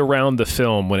publicity around the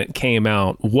film when it came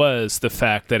out was the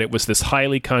fact that it was this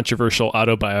highly controversial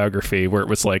autobiography where it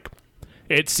was like,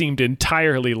 it seemed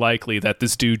entirely likely that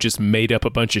this dude just made up a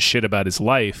bunch of shit about his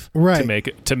life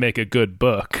to make a good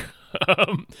book.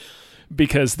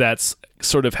 Because that's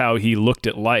sort of how he looked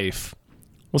at life.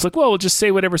 I was like, well, we'll just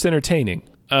say whatever's entertaining.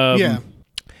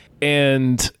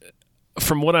 And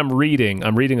from what I'm reading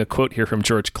a quote here from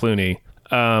George Clooney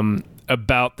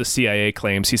about the CIA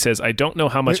claims. He says, "I don't know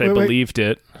how much I believed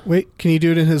it." Wait, can you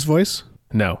do it in his voice?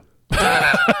 No.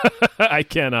 I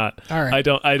cannot. All right.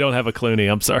 I don't have a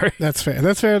Clooney. I'm sorry. That's fair.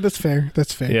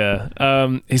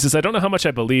 Yeah. He says, "I don't know how much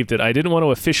I believed it. I didn't want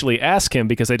to officially ask him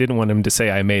because I didn't want him to say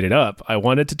I made it up. I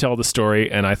wanted to tell the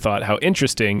story, and I thought how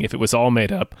interesting if it was all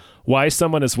made up. Why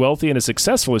someone as wealthy and as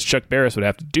successful as Chuck Barris would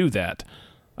have to do that.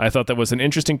 I thought that was an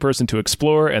interesting person to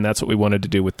explore, and that's what we wanted to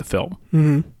do with the film."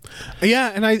 Mm-hmm.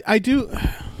 Yeah, and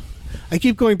I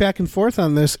keep going back and forth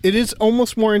on this. It is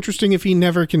almost more interesting if he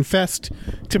never confessed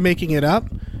to making it up,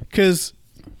 because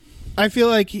I feel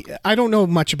like I don't know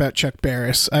much about Chuck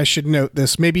Barris. I should note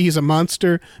this. Maybe he's a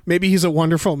monster. Maybe he's a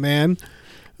wonderful man.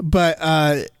 But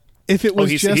if it was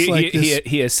this,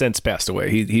 he has since passed away.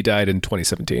 He died in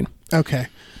 2017. Okay.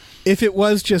 If it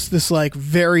was just this like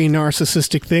very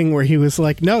narcissistic thing where he was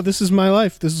like, "No, this is my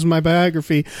life. This is my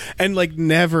biography," and like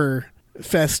never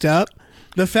fessed up.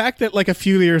 The fact that like a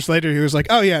few years later he was like,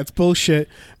 "Oh yeah, it's bullshit,"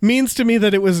 means to me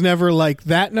that it was never like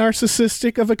that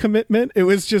narcissistic of a commitment. It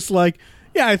was just like,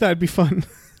 "Yeah, I thought it'd be fun."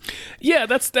 Yeah,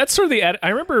 that's sort of the I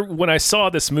remember when I saw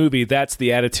this movie, that's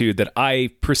the attitude that I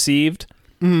perceived.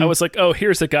 Mm-hmm. I was like, "Oh,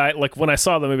 here's a guy." Like when I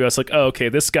saw the movie, I was like, "Oh, okay,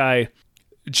 this guy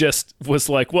just was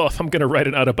like, well, if I'm going to write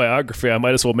an autobiography, I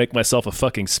might as well make myself a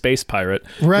fucking space pirate.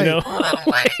 Right. You know?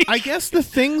 I guess the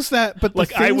things that, but the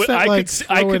Like I things would, that I like could,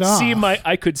 throw I could it see off.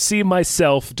 I could see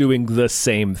myself doing the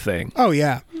same thing. Oh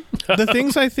yeah, the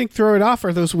things I think throw it off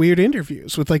are those weird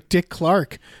interviews with like Dick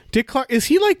Clark. Dick Clark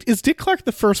is Dick Clark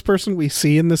the first person we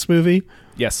see in this movie?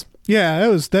 Yes.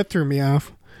 Yeah, that threw me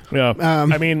off. Yeah.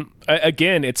 I mean,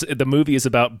 again, the movie is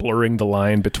about blurring the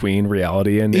line between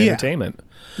reality and entertainment.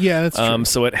 Yeah, that's true.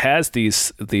 So it has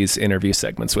these interview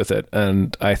segments with it,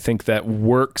 and I think that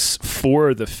works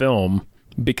for the film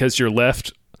because you're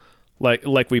left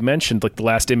like we mentioned, like the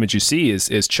last image you see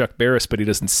is Chuck Barris, but he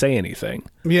doesn't say anything.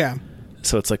 Yeah.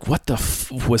 So it's like, what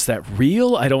was that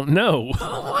real? I don't know.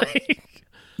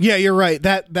 Yeah, you're right.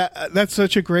 That's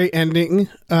such a great ending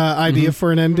idea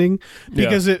for an ending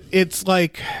because it's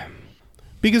like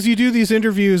because you do these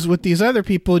interviews with these other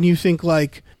people and you think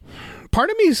like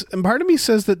part of me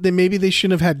says that maybe they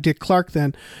shouldn't have had Dick Clark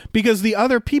then because the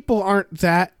other people aren't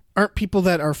people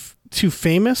that are too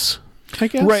famous. I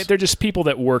guess. Right, they're just people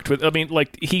that worked with. I mean,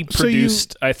 like he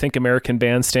produced, I think, American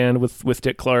Bandstand with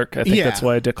Dick Clark. I think that's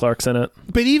why Dick Clark's in it.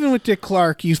 But even with Dick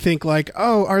Clark, you think like,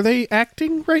 oh, are they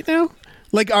acting right now?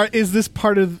 Like, is this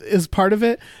part of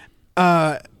it?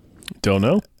 Don't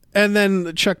know. And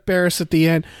then Chuck Barris at the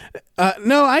end.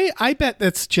 No, I bet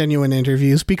that's genuine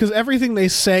interviews because everything they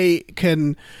say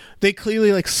they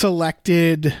clearly like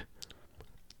selected.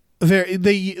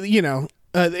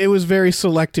 It was very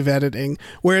selective editing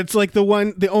where it's like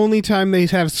the only time they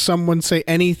have someone say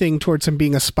anything towards him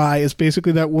being a spy is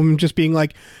basically that woman just being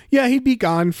like, yeah, he'd be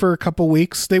gone for a couple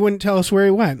weeks. They wouldn't tell us where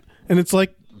he went. And it's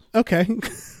like, okay.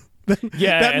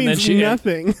 That means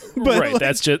nothing. But right, like,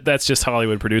 that's just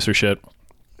Hollywood producer shit.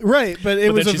 Right, but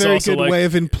it was a very good like, way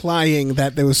of implying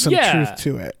that there was some truth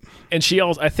to it. And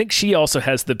I think she also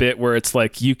has the bit where it's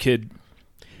like he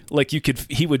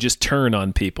would just turn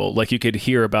on people. Like you could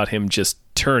hear about him just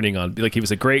turning on, like he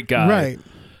was a great guy, right?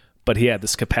 But he had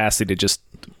this capacity to just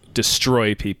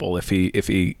destroy people if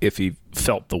he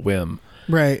felt the whim.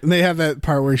 Right, and they have that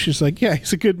part where she's like, "Yeah,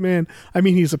 he's a good man. I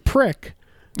mean, he's a prick."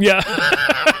 Yeah.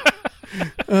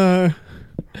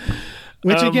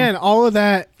 Which again, all of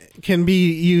that can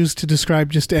be used to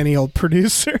describe just any old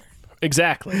producer.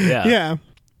 Exactly. Yeah. Yeah.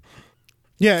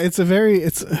 Yeah. It's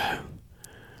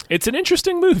an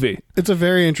interesting movie. It's a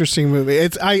very interesting movie.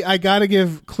 I gotta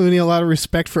give Clooney a lot of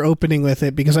respect for opening with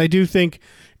it because I do think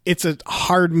it's a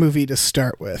hard movie to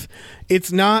start with.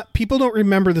 It's not, people don't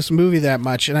remember this movie that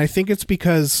much, and I think it's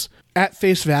because at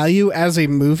face value as a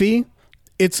movie,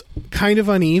 it's kind of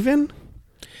uneven.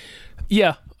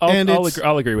 Yeah,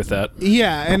 I'll agree with that.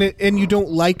 Yeah, and you don't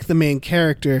like the main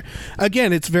character.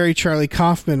 Again, it's very Charlie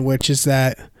Kaufman, which is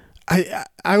that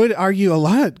I would argue a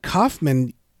lot of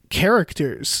Kaufman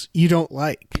characters you don't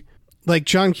like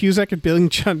John Cusack and Billy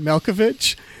John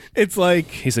Malkovich. It's like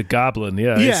he's a goblin.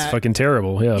 Yeah, he's fucking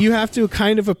terrible. Yeah, you have to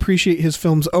kind of appreciate his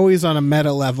films always on a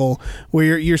meta level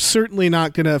where you're certainly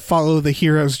not going to follow the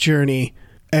hero's journey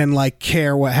and like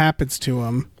care what happens to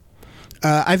him.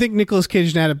 I think Nicolas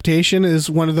Cage in Adaptation is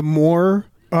one of the more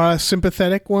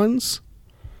sympathetic ones,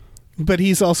 but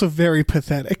he's also very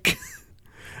pathetic.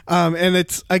 And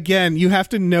it's, again, you have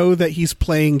to know that he's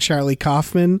playing Charlie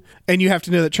Kaufman, and you have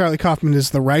to know that Charlie Kaufman is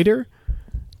the writer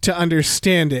to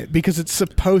understand it, because it's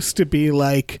supposed to be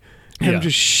like him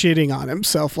just shitting on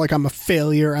himself, like I'm a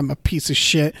failure, I'm a piece of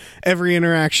shit. Every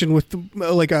interaction with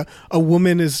like a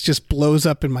woman is just blows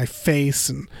up in my face,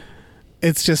 and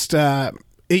it's just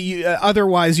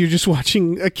otherwise you're just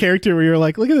watching a character where you're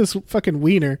like, look at this fucking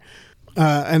wiener.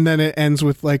 And then it ends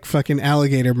with like fucking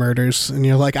alligator murders, and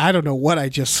you're like, I don't know what I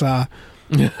just saw.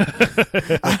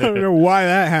 I don't know why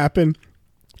that happened.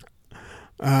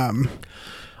 I'm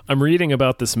reading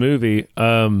about this movie.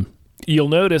 You'll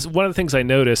notice one of the things I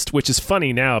noticed, which is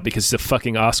funny now because he's a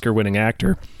fucking Oscar-winning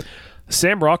actor.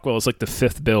 Sam Rockwell is like the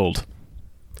fifth build.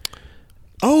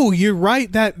 Oh, you're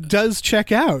right. That does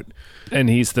check out. And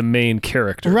he's the main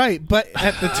character. Right, but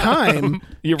at the time,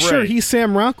 you're sure, right. He's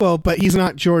Sam Rockwell, but he's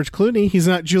not George Clooney. He's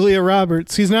not Julia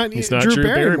Roberts. He's not Drew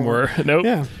Barrymore. Nope.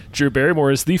 Yeah. Drew Barrymore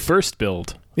is the first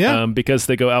build. Yeah. Because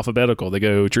they go alphabetical. They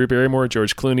go Drew Barrymore,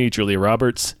 George Clooney, Julia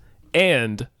Roberts,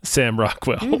 and Sam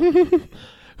Rockwell,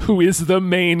 who is the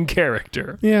main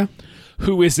character. Yeah.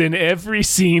 Who is in every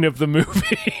scene of the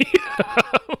movie.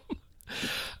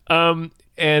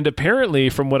 And apparently,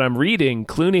 from what I'm reading,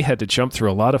 Clooney had to jump through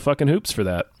a lot of fucking hoops for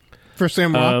that. For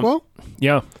Sam Rockwell?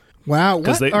 Yeah. Wow. All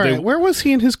right. Where was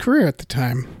he in his career at the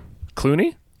time?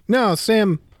 Clooney? No,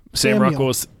 Sam Rockwell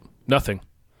was nothing.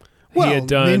 Well, he had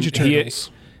done Ninja Turtles.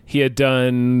 He had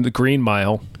done The Green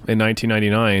Mile in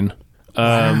 1999.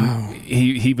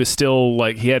 He was still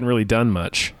like, he hadn't really done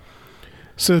much.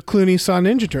 So Clooney saw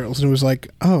Ninja Turtles and was like,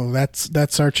 "Oh,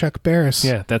 that's our Chuck Barris."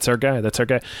 Yeah, that's our guy.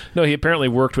 No, he apparently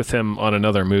worked with him on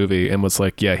another movie and was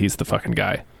like, "Yeah, he's the fucking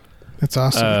guy." That's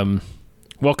awesome.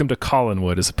 Welcome to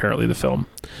Collinwood is apparently the film.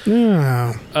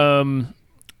 Yeah.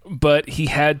 But he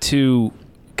had to,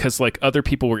 because like other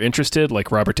people were interested,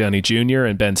 like Robert Downey Jr.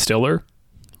 and Ben Stiller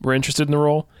were interested in the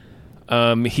role.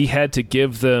 He had to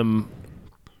give them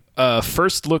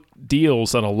first look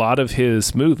deals on a lot of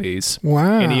his movies.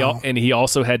 Wow. And he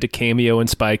also had to cameo in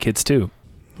Spy Kids 2.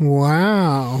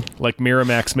 Wow. Like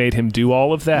Miramax made him do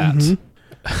all of that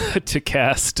to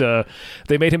cast.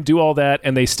 They made him do all that,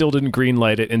 and they still didn't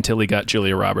greenlight it until he got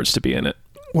Julia Roberts to be in it.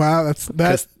 Wow,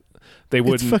 They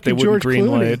wouldn't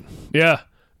greenlight. Yeah,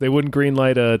 they wouldn't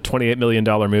greenlight a $28 million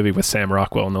movie with Sam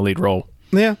Rockwell in the lead role.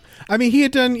 Yeah, I mean, he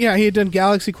had done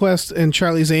Galaxy Quest and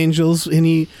Charlie's Angels,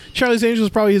 and Charlie's Angels is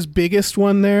probably his biggest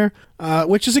one there,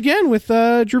 which is again with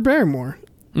Drew Barrymore,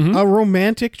 a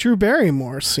romantic Drew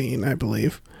Barrymore scene, I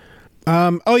believe.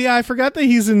 Oh yeah, I forgot that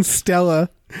he's in Stella,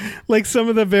 like some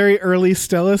of the very early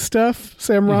Stella stuff.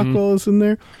 Sam Rockwell is in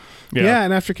there. Yeah,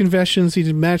 and after Confessions, he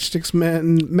did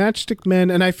Matchstick Men,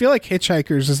 and I feel like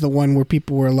Hitchhikers is the one where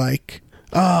people were like,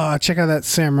 "Oh, check out that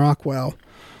Sam Rockwell."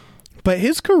 But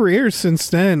his career since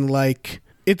then, like,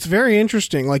 it's very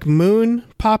interesting. Like, Moon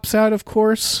pops out, of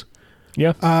course.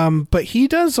 Yeah. But he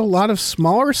does a lot of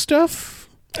smaller stuff.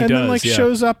 Then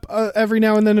shows up every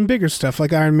now and then in bigger stuff,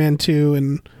 like Iron Man 2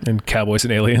 and Cowboys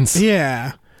and Aliens.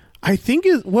 Yeah. I think,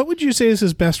 what would you say is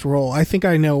his best role? I think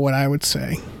I know what I would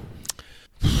say.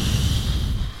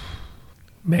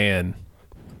 Man.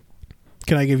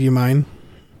 Can I give you mine?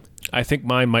 I think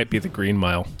mine might be The Green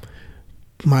Mile.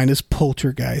 Mine is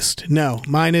Poltergeist. No,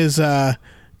 mine is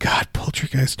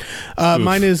Poltergeist.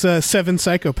 Mine is Seven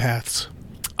Psychopaths.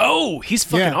 Oh, he's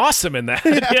fucking awesome in that.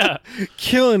 Yeah.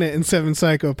 Killing it in Seven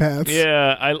Psychopaths.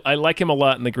 Yeah, I like him a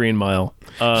lot in The Green Mile.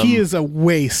 He is a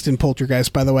waste in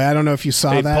Poltergeist, by the way. I don't know if you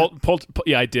saw that.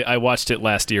 Yeah, I did. I watched it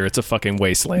last year. It's a fucking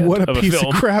wasteland. What a piece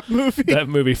film. of crap movie. That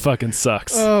movie fucking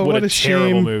sucks. Oh, what a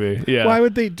terrible shame. movie. Yeah. Why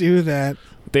would they do that?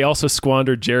 They also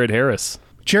squandered Jared Harris.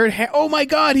 Oh my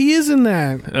God, he is in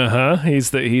that. He's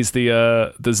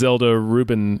the Zelda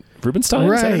Rubinstein.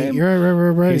 Right, is that her name?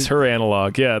 right. He's her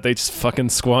analog. Yeah, they just fucking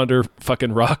squander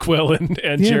fucking Rockwell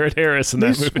and Jared Harris in that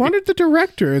movie. They squandered the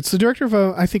director. It's the director of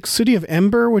I think City of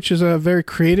Ember, which is a very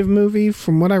creative movie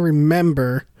from what I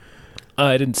remember.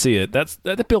 I didn't see it.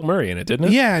 That Bill Murray in it, didn't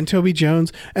it? Yeah, and Toby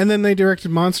Jones. And then they directed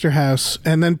Monster House,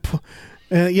 and then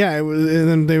and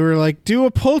then they were like, do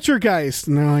a Poltergeist,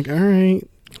 and they're like, all right.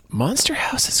 Monster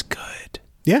House is good.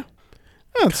 Yeah.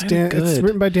 Oh, it's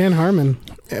written by Dan Harmon.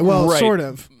 Well, right. Sort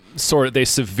of. They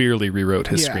severely rewrote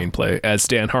his screenplay, as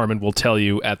Dan Harmon will tell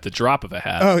you at the drop of a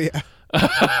hat. Oh, yeah.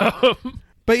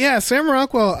 But yeah, Sam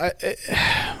Rockwell,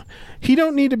 he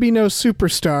don't need to be no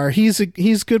superstar.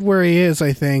 He's good where he is,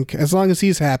 I think, as long as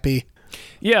he's happy.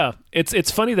 Yeah,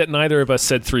 it's funny that neither of us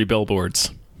said Three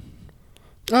Billboards.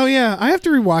 Oh, yeah. I have to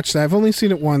rewatch that. I've only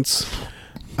seen it once.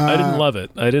 I didn't love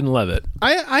it.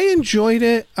 I enjoyed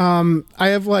it. I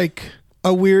have like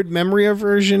a weird memory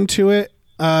aversion to it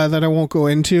that I won't go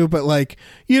into, but like,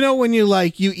 you know, when you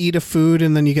eat a food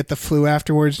and then you get the flu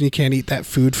afterwards and you can't eat that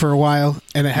food for a while,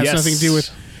 and it has nothing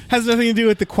to do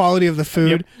with the quality of the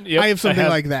food. Yep. I have something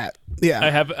like that. Yeah,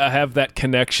 I have that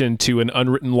connection to an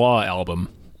Unwritten Law album.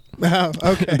 Oh,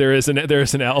 okay. There is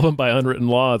an album by Unwritten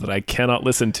Law that I cannot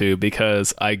listen to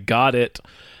because I got it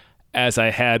as I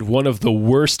had one of the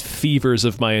worst fevers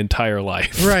of my entire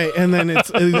life. Right, and then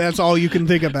that's all you can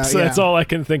think about. So that's all I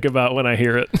can think about when I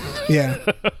hear it. Yeah.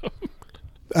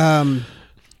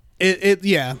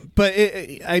 But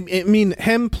I mean,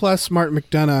 him plus Martin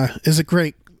McDonagh is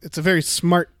it's a very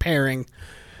smart pairing.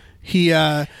 He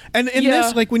and in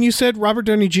this, like when you said Robert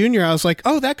Downey Jr., I was like,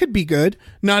 oh, that could be good.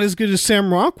 Not as good as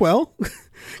Sam Rockwell,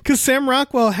 because Sam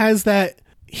Rockwell has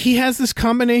this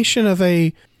combination of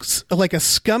a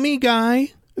scummy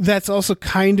guy that's also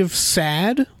kind of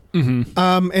sad,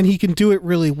 and he can do it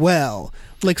really well,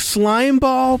 like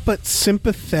Slimeball, but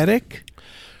sympathetic.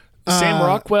 Sam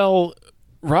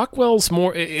Rockwell's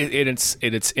more.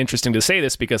 It's interesting to say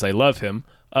this because I love him.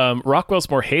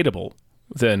 Rockwell's more hateable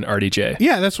than RDJ.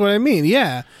 Yeah, that's what I mean.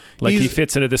 Yeah, like he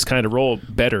fits into this kind of role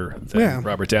better than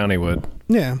Robert Downey would.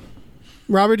 Yeah.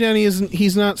 Robert Downey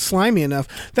he's not slimy enough.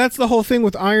 That's the whole thing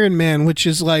with Iron Man, which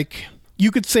is like, you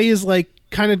could say is like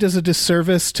kind of does a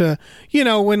disservice to, you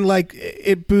know, when like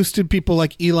it boosted people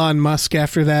like Elon Musk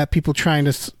after that, people trying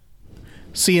to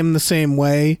see him the same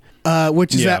way,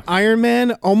 which is that Iron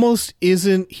Man almost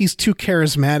isn't, he's too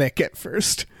charismatic at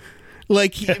first.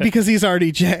 like because he's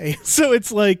RDJ. So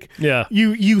it's like Yeah.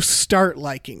 you start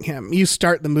liking him. You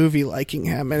start the movie liking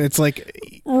him, and it's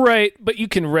like Right, but you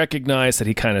can recognize that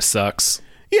he kind of sucks.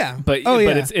 yeah, But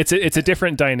it's a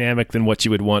different dynamic than what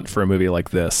you would want for a movie like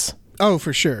this. oh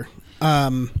for sure.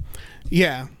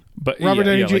 Yeah. But Robert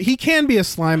Downey Jr. like- He can be a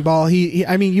slime ball. He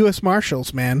I mean, U.S.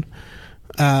 Marshals, man.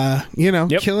 Yep.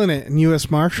 Killing it in U.S.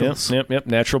 Marshals. Yep.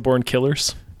 Natural born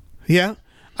killers. Yeah,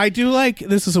 I do like.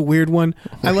 This is a weird one.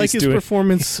 I like his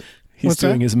performance. He's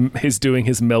doing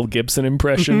his Mel Gibson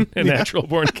impression in Natural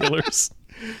Born Killers.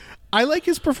 I like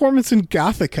his performance in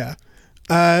Gothica,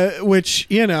 which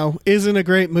isn't a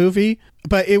great movie,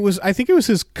 but I think it was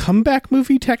his comeback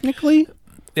movie technically.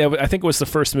 Yeah, I think it was the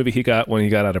first movie he got when he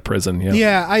got out of prison. Yeah.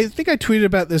 Yeah, I think I tweeted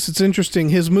about this. It's interesting.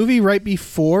 His movie right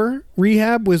before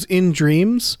Rehab was In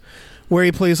Dreams, where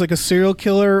he plays like a serial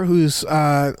killer who's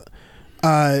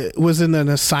was in an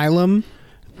asylum,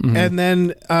 and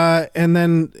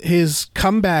then his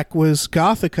comeback was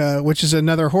Gothica, which is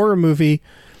another horror movie,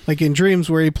 like In Dreams,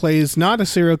 where he plays not a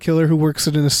serial killer who works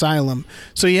at an asylum.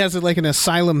 So he has like an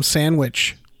asylum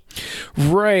sandwich.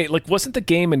 Right. Like, wasn't the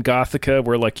game in Gothica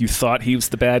where like you thought he was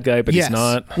the bad guy, but Yes, he's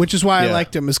not? which is why I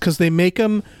liked him, is because they make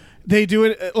him. They do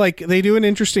an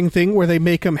interesting thing where they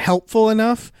make him helpful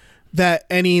enough that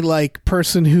any like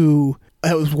person who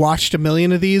has watched a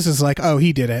million of these is like, oh,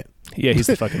 he did it. Yeah, he's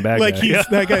the fucking bad Like guy.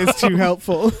 that guy's too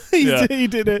helpful. He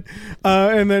did it,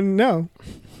 and then no,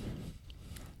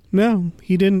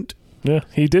 he didn't. Yeah,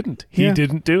 he didn't. He Yeah.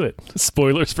 didn't do it.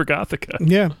 Spoilers for Gothica.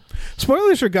 Yeah.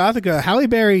 Spoilers for Gothica. Halle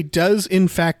Berry does in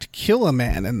fact kill a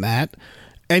man in that,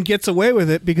 and gets away with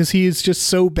it because he is just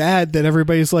so bad that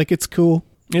everybody's like, it's cool.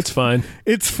 It's fine.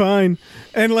 It's fine.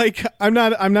 And like I'm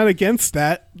not against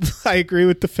that. I agree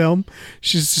with the film.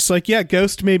 She's just like, yeah,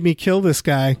 Ghost made me kill this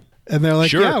guy. And they're like,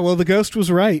 Sure. yeah, well the Ghost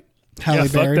was right. Halle Yeah,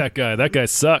 fuck Berry. that guy. That guy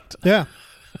sucked. Yeah.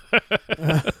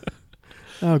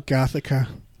 Oh, Gothica.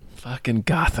 Fucking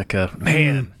Gothica.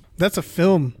 Man. That's a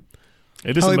film.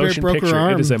 It is Halle a Berry motion broke picture. her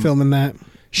arm It is a filming that.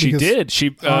 She Because did.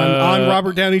 She on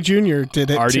Robert Downey Jr.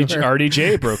 did it. to her.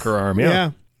 RDJ broke her arm.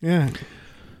 Yeah. Yeah.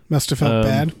 Must have felt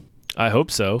bad. I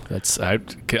hope so. I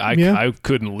Yeah.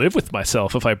 couldn't live with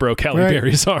myself if I broke Halle Right.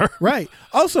 Berry's arm. Right.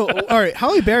 Also, all right,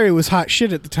 Halle Berry was hot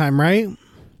shit at the time, right?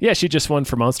 Yeah, she just won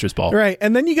for Monsters Ball. Right.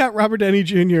 And then you got Robert Downey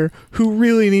Jr., who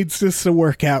really needs this to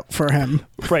work out for him.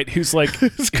 Right, who's like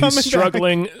coming he's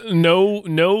struggling.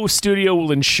 No studio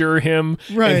will insure him,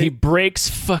 Right. and he breaks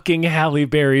fucking Halle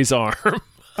Berry's arm.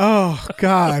 Oh,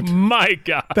 God. My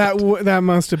God, That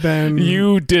must have been...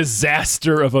 you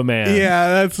disaster of a man. Yeah,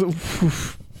 that's...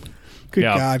 oof. Good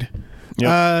Yeah. God.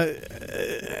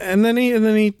 Yep. And then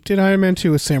he did Iron Man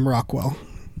 2 with Sam Rockwell,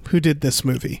 who did this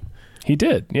movie. He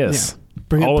did. Yes,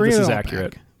 Bring all of this it is all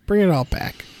accurate. back. Bring it all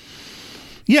back.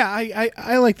 Yeah,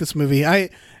 I like this movie.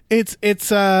 It's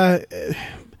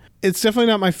definitely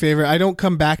not my favorite. I don't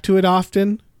come back to it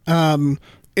often.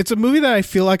 It's a movie that I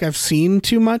feel like I've seen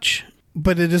too much,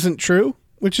 but it isn't true,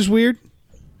 which is weird.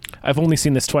 I've only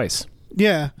seen this twice.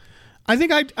 Yeah. I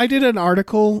think I did an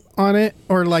article on it,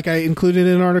 or like I included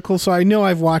an article, so I know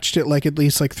I've watched it like at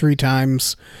least like 3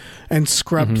 times and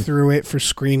scrubbed through it for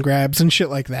screen grabs and shit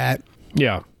like that.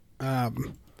 Yeah.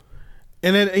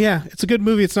 And then, yeah, it's a good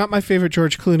movie. It's not my favorite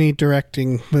George Clooney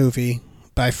directing movie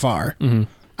by far. Mm-hmm.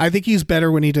 I think he's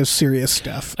better when he does serious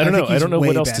stuff. I don't know. think I he's don't know way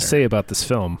what else better. to say about this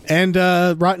film. And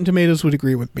Rotten Tomatoes would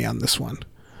agree with me on this one.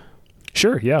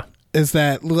 Sure. Yeah. Is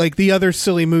that like the other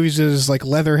silly movies is like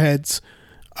Leatherheads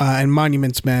and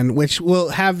Monuments Men, which will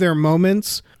have their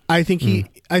moments. I think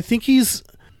he's.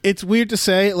 It's weird to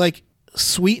say, like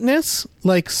sweetness,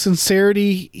 like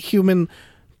sincerity, human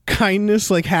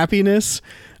kindness, like happiness.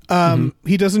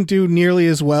 He doesn't do nearly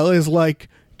as well as like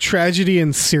tragedy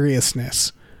and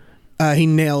seriousness. He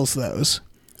nails those,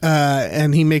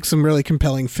 and he makes some really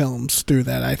compelling films through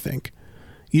that. I think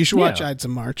you should watch Yeah. Ides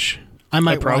of March. I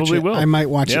might probably watch it. will. I might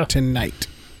watch Yeah. it tonight.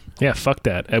 Yeah. Fuck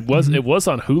that. It was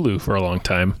on Hulu for a long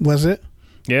time. Was it?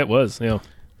 Yeah, it was. Yeah.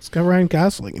 It's got Ryan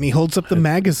Gosling, and he holds up the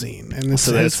magazine, and it's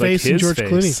So his that's like face and his George face.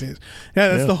 Clooney's face. Yeah,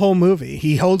 that's Yeah. the whole movie.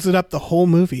 He holds it up the whole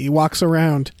movie. He walks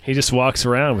around. He just walks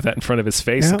around with that in front of his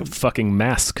face Yeah. like a fucking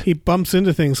mask. He bumps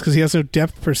into things because he has no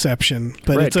depth perception,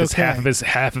 but Right, it's because okay.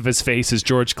 half of his face is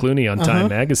George Clooney on Time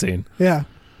magazine. Yeah,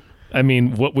 I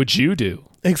mean, what would you do?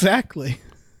 exactly.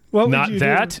 What would Not you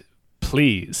that,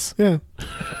 please. do? Yeah.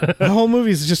 The whole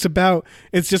movie is just about.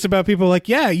 It's just about people like,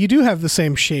 yeah, you do have the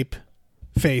same shape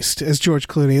faced as George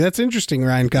Clooney. That's interesting,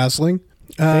 Ryan Gosling.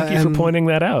 Thank you for and- pointing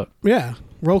that out. Yeah.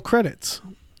 Roll credits.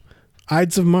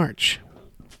 Ides of March.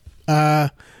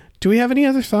 Do we have any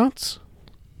other thoughts?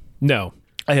 No.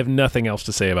 I have nothing else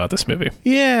to say about this movie.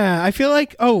 Yeah, I feel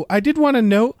like. Oh, I did want to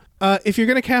note if you're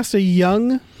going to cast a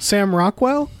young Sam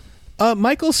Rockwell,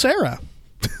 Michael Cera.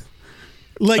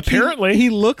 Like apparently he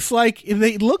looks like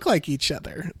they look like each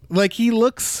other. Like he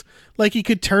looks like he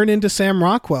could turn into Sam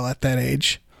Rockwell at that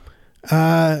age.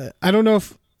 I don't know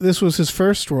if this was his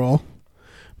first role.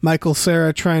 Michael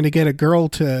Cera trying to get a girl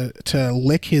to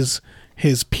lick his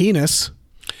penis.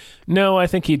 No, I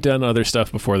think he'd done other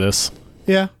stuff before this.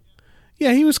 Yeah.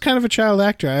 Yeah, he was kind of a child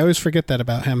actor. I always forget that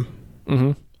about him.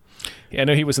 Mm-hmm. I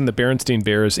know he was in the Berenstain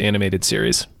Bears animated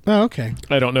series. Oh, okay.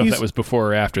 I don't know if that was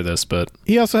before or after this, but...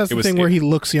 He also has the thing where he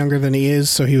looks younger than he is,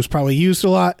 so he was probably used a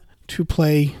lot to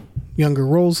play younger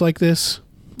roles like this.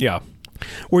 Yeah.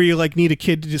 Where you like need a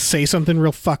kid to just say something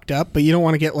real fucked up, but you don't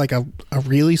want to get like a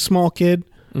really small kid,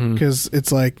 because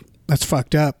it's like, that's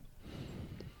fucked up.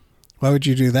 Why would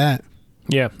you do that?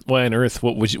 Yeah. Why on earth?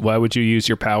 Why would you use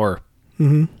your power?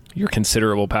 Mm-hmm. Your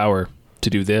considerable power to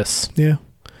do this? Yeah.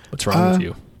 What's wrong with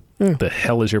you? Yeah. The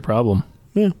hell is your problem?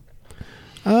 Yeah.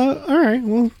 All right.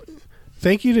 Well,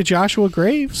 thank you to Joshua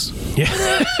Graves. Yeah.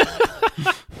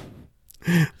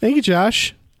 Thank you,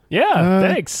 Josh. Yeah.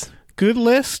 Thanks. Good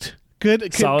list.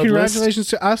 Good. Solid Congratulations list.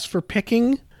 to us for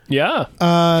picking. Yeah.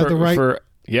 The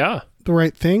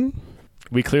right thing.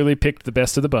 We clearly picked the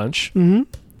best of the bunch. Mm-hmm.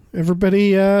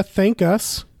 Everybody, thank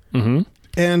us. Mm-hmm.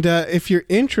 And if you're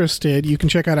interested, you can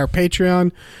check out our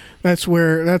Patreon. That's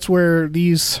where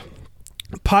these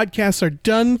podcasts are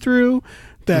done through.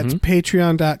 That's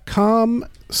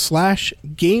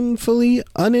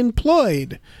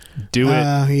patreon.com/gamefullyunemployed. Do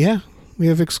it. Yeah. We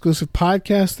have exclusive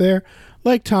podcasts there,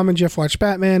 like Tom and Jeff Watch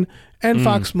Batman and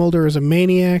Fox Mulder is a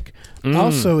Maniac.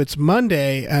 Also, it's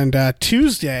Monday and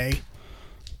Tuesday.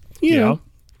 You know,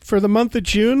 for the month of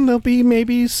June, there'll be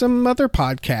maybe some other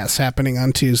podcasts happening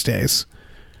on Tuesdays.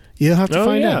 You'll have to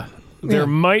find out. There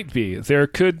might be. There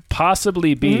could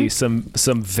possibly be some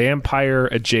vampire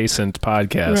adjacent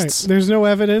podcasts. Right. There's no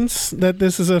evidence that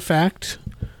this is a fact.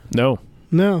 No.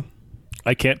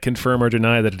 I can't confirm or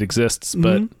deny that it exists,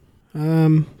 but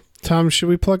Tom, should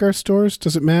we plug our stores?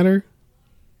 Does it matter?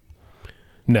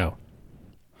 No.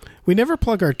 We never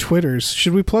plug our Twitters.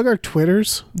 Should we plug our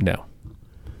Twitters? No.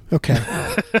 Okay.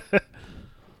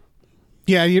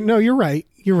 Yeah, you're right.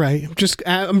 You're right.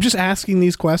 I'm just asking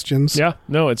these questions. Yeah.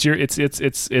 No, it's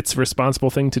a responsible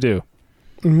thing to do.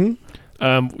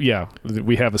 Mm-hmm. Yeah,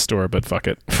 we have a store, but fuck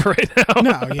it for right now.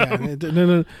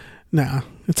 No.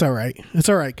 It's all right. It's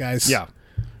all right, guys. Yeah.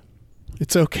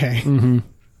 It's okay. Mm-hmm.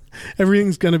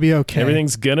 Everything's gonna be okay.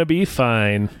 Everything's gonna be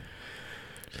fine.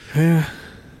 Yeah.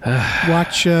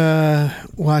 Watch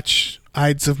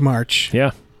Ides of March.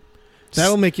 Yeah.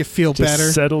 That'll make you feel better.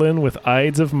 Settle in with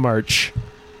Ides of March.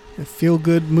 A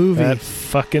feel-good movie. That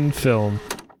fucking film.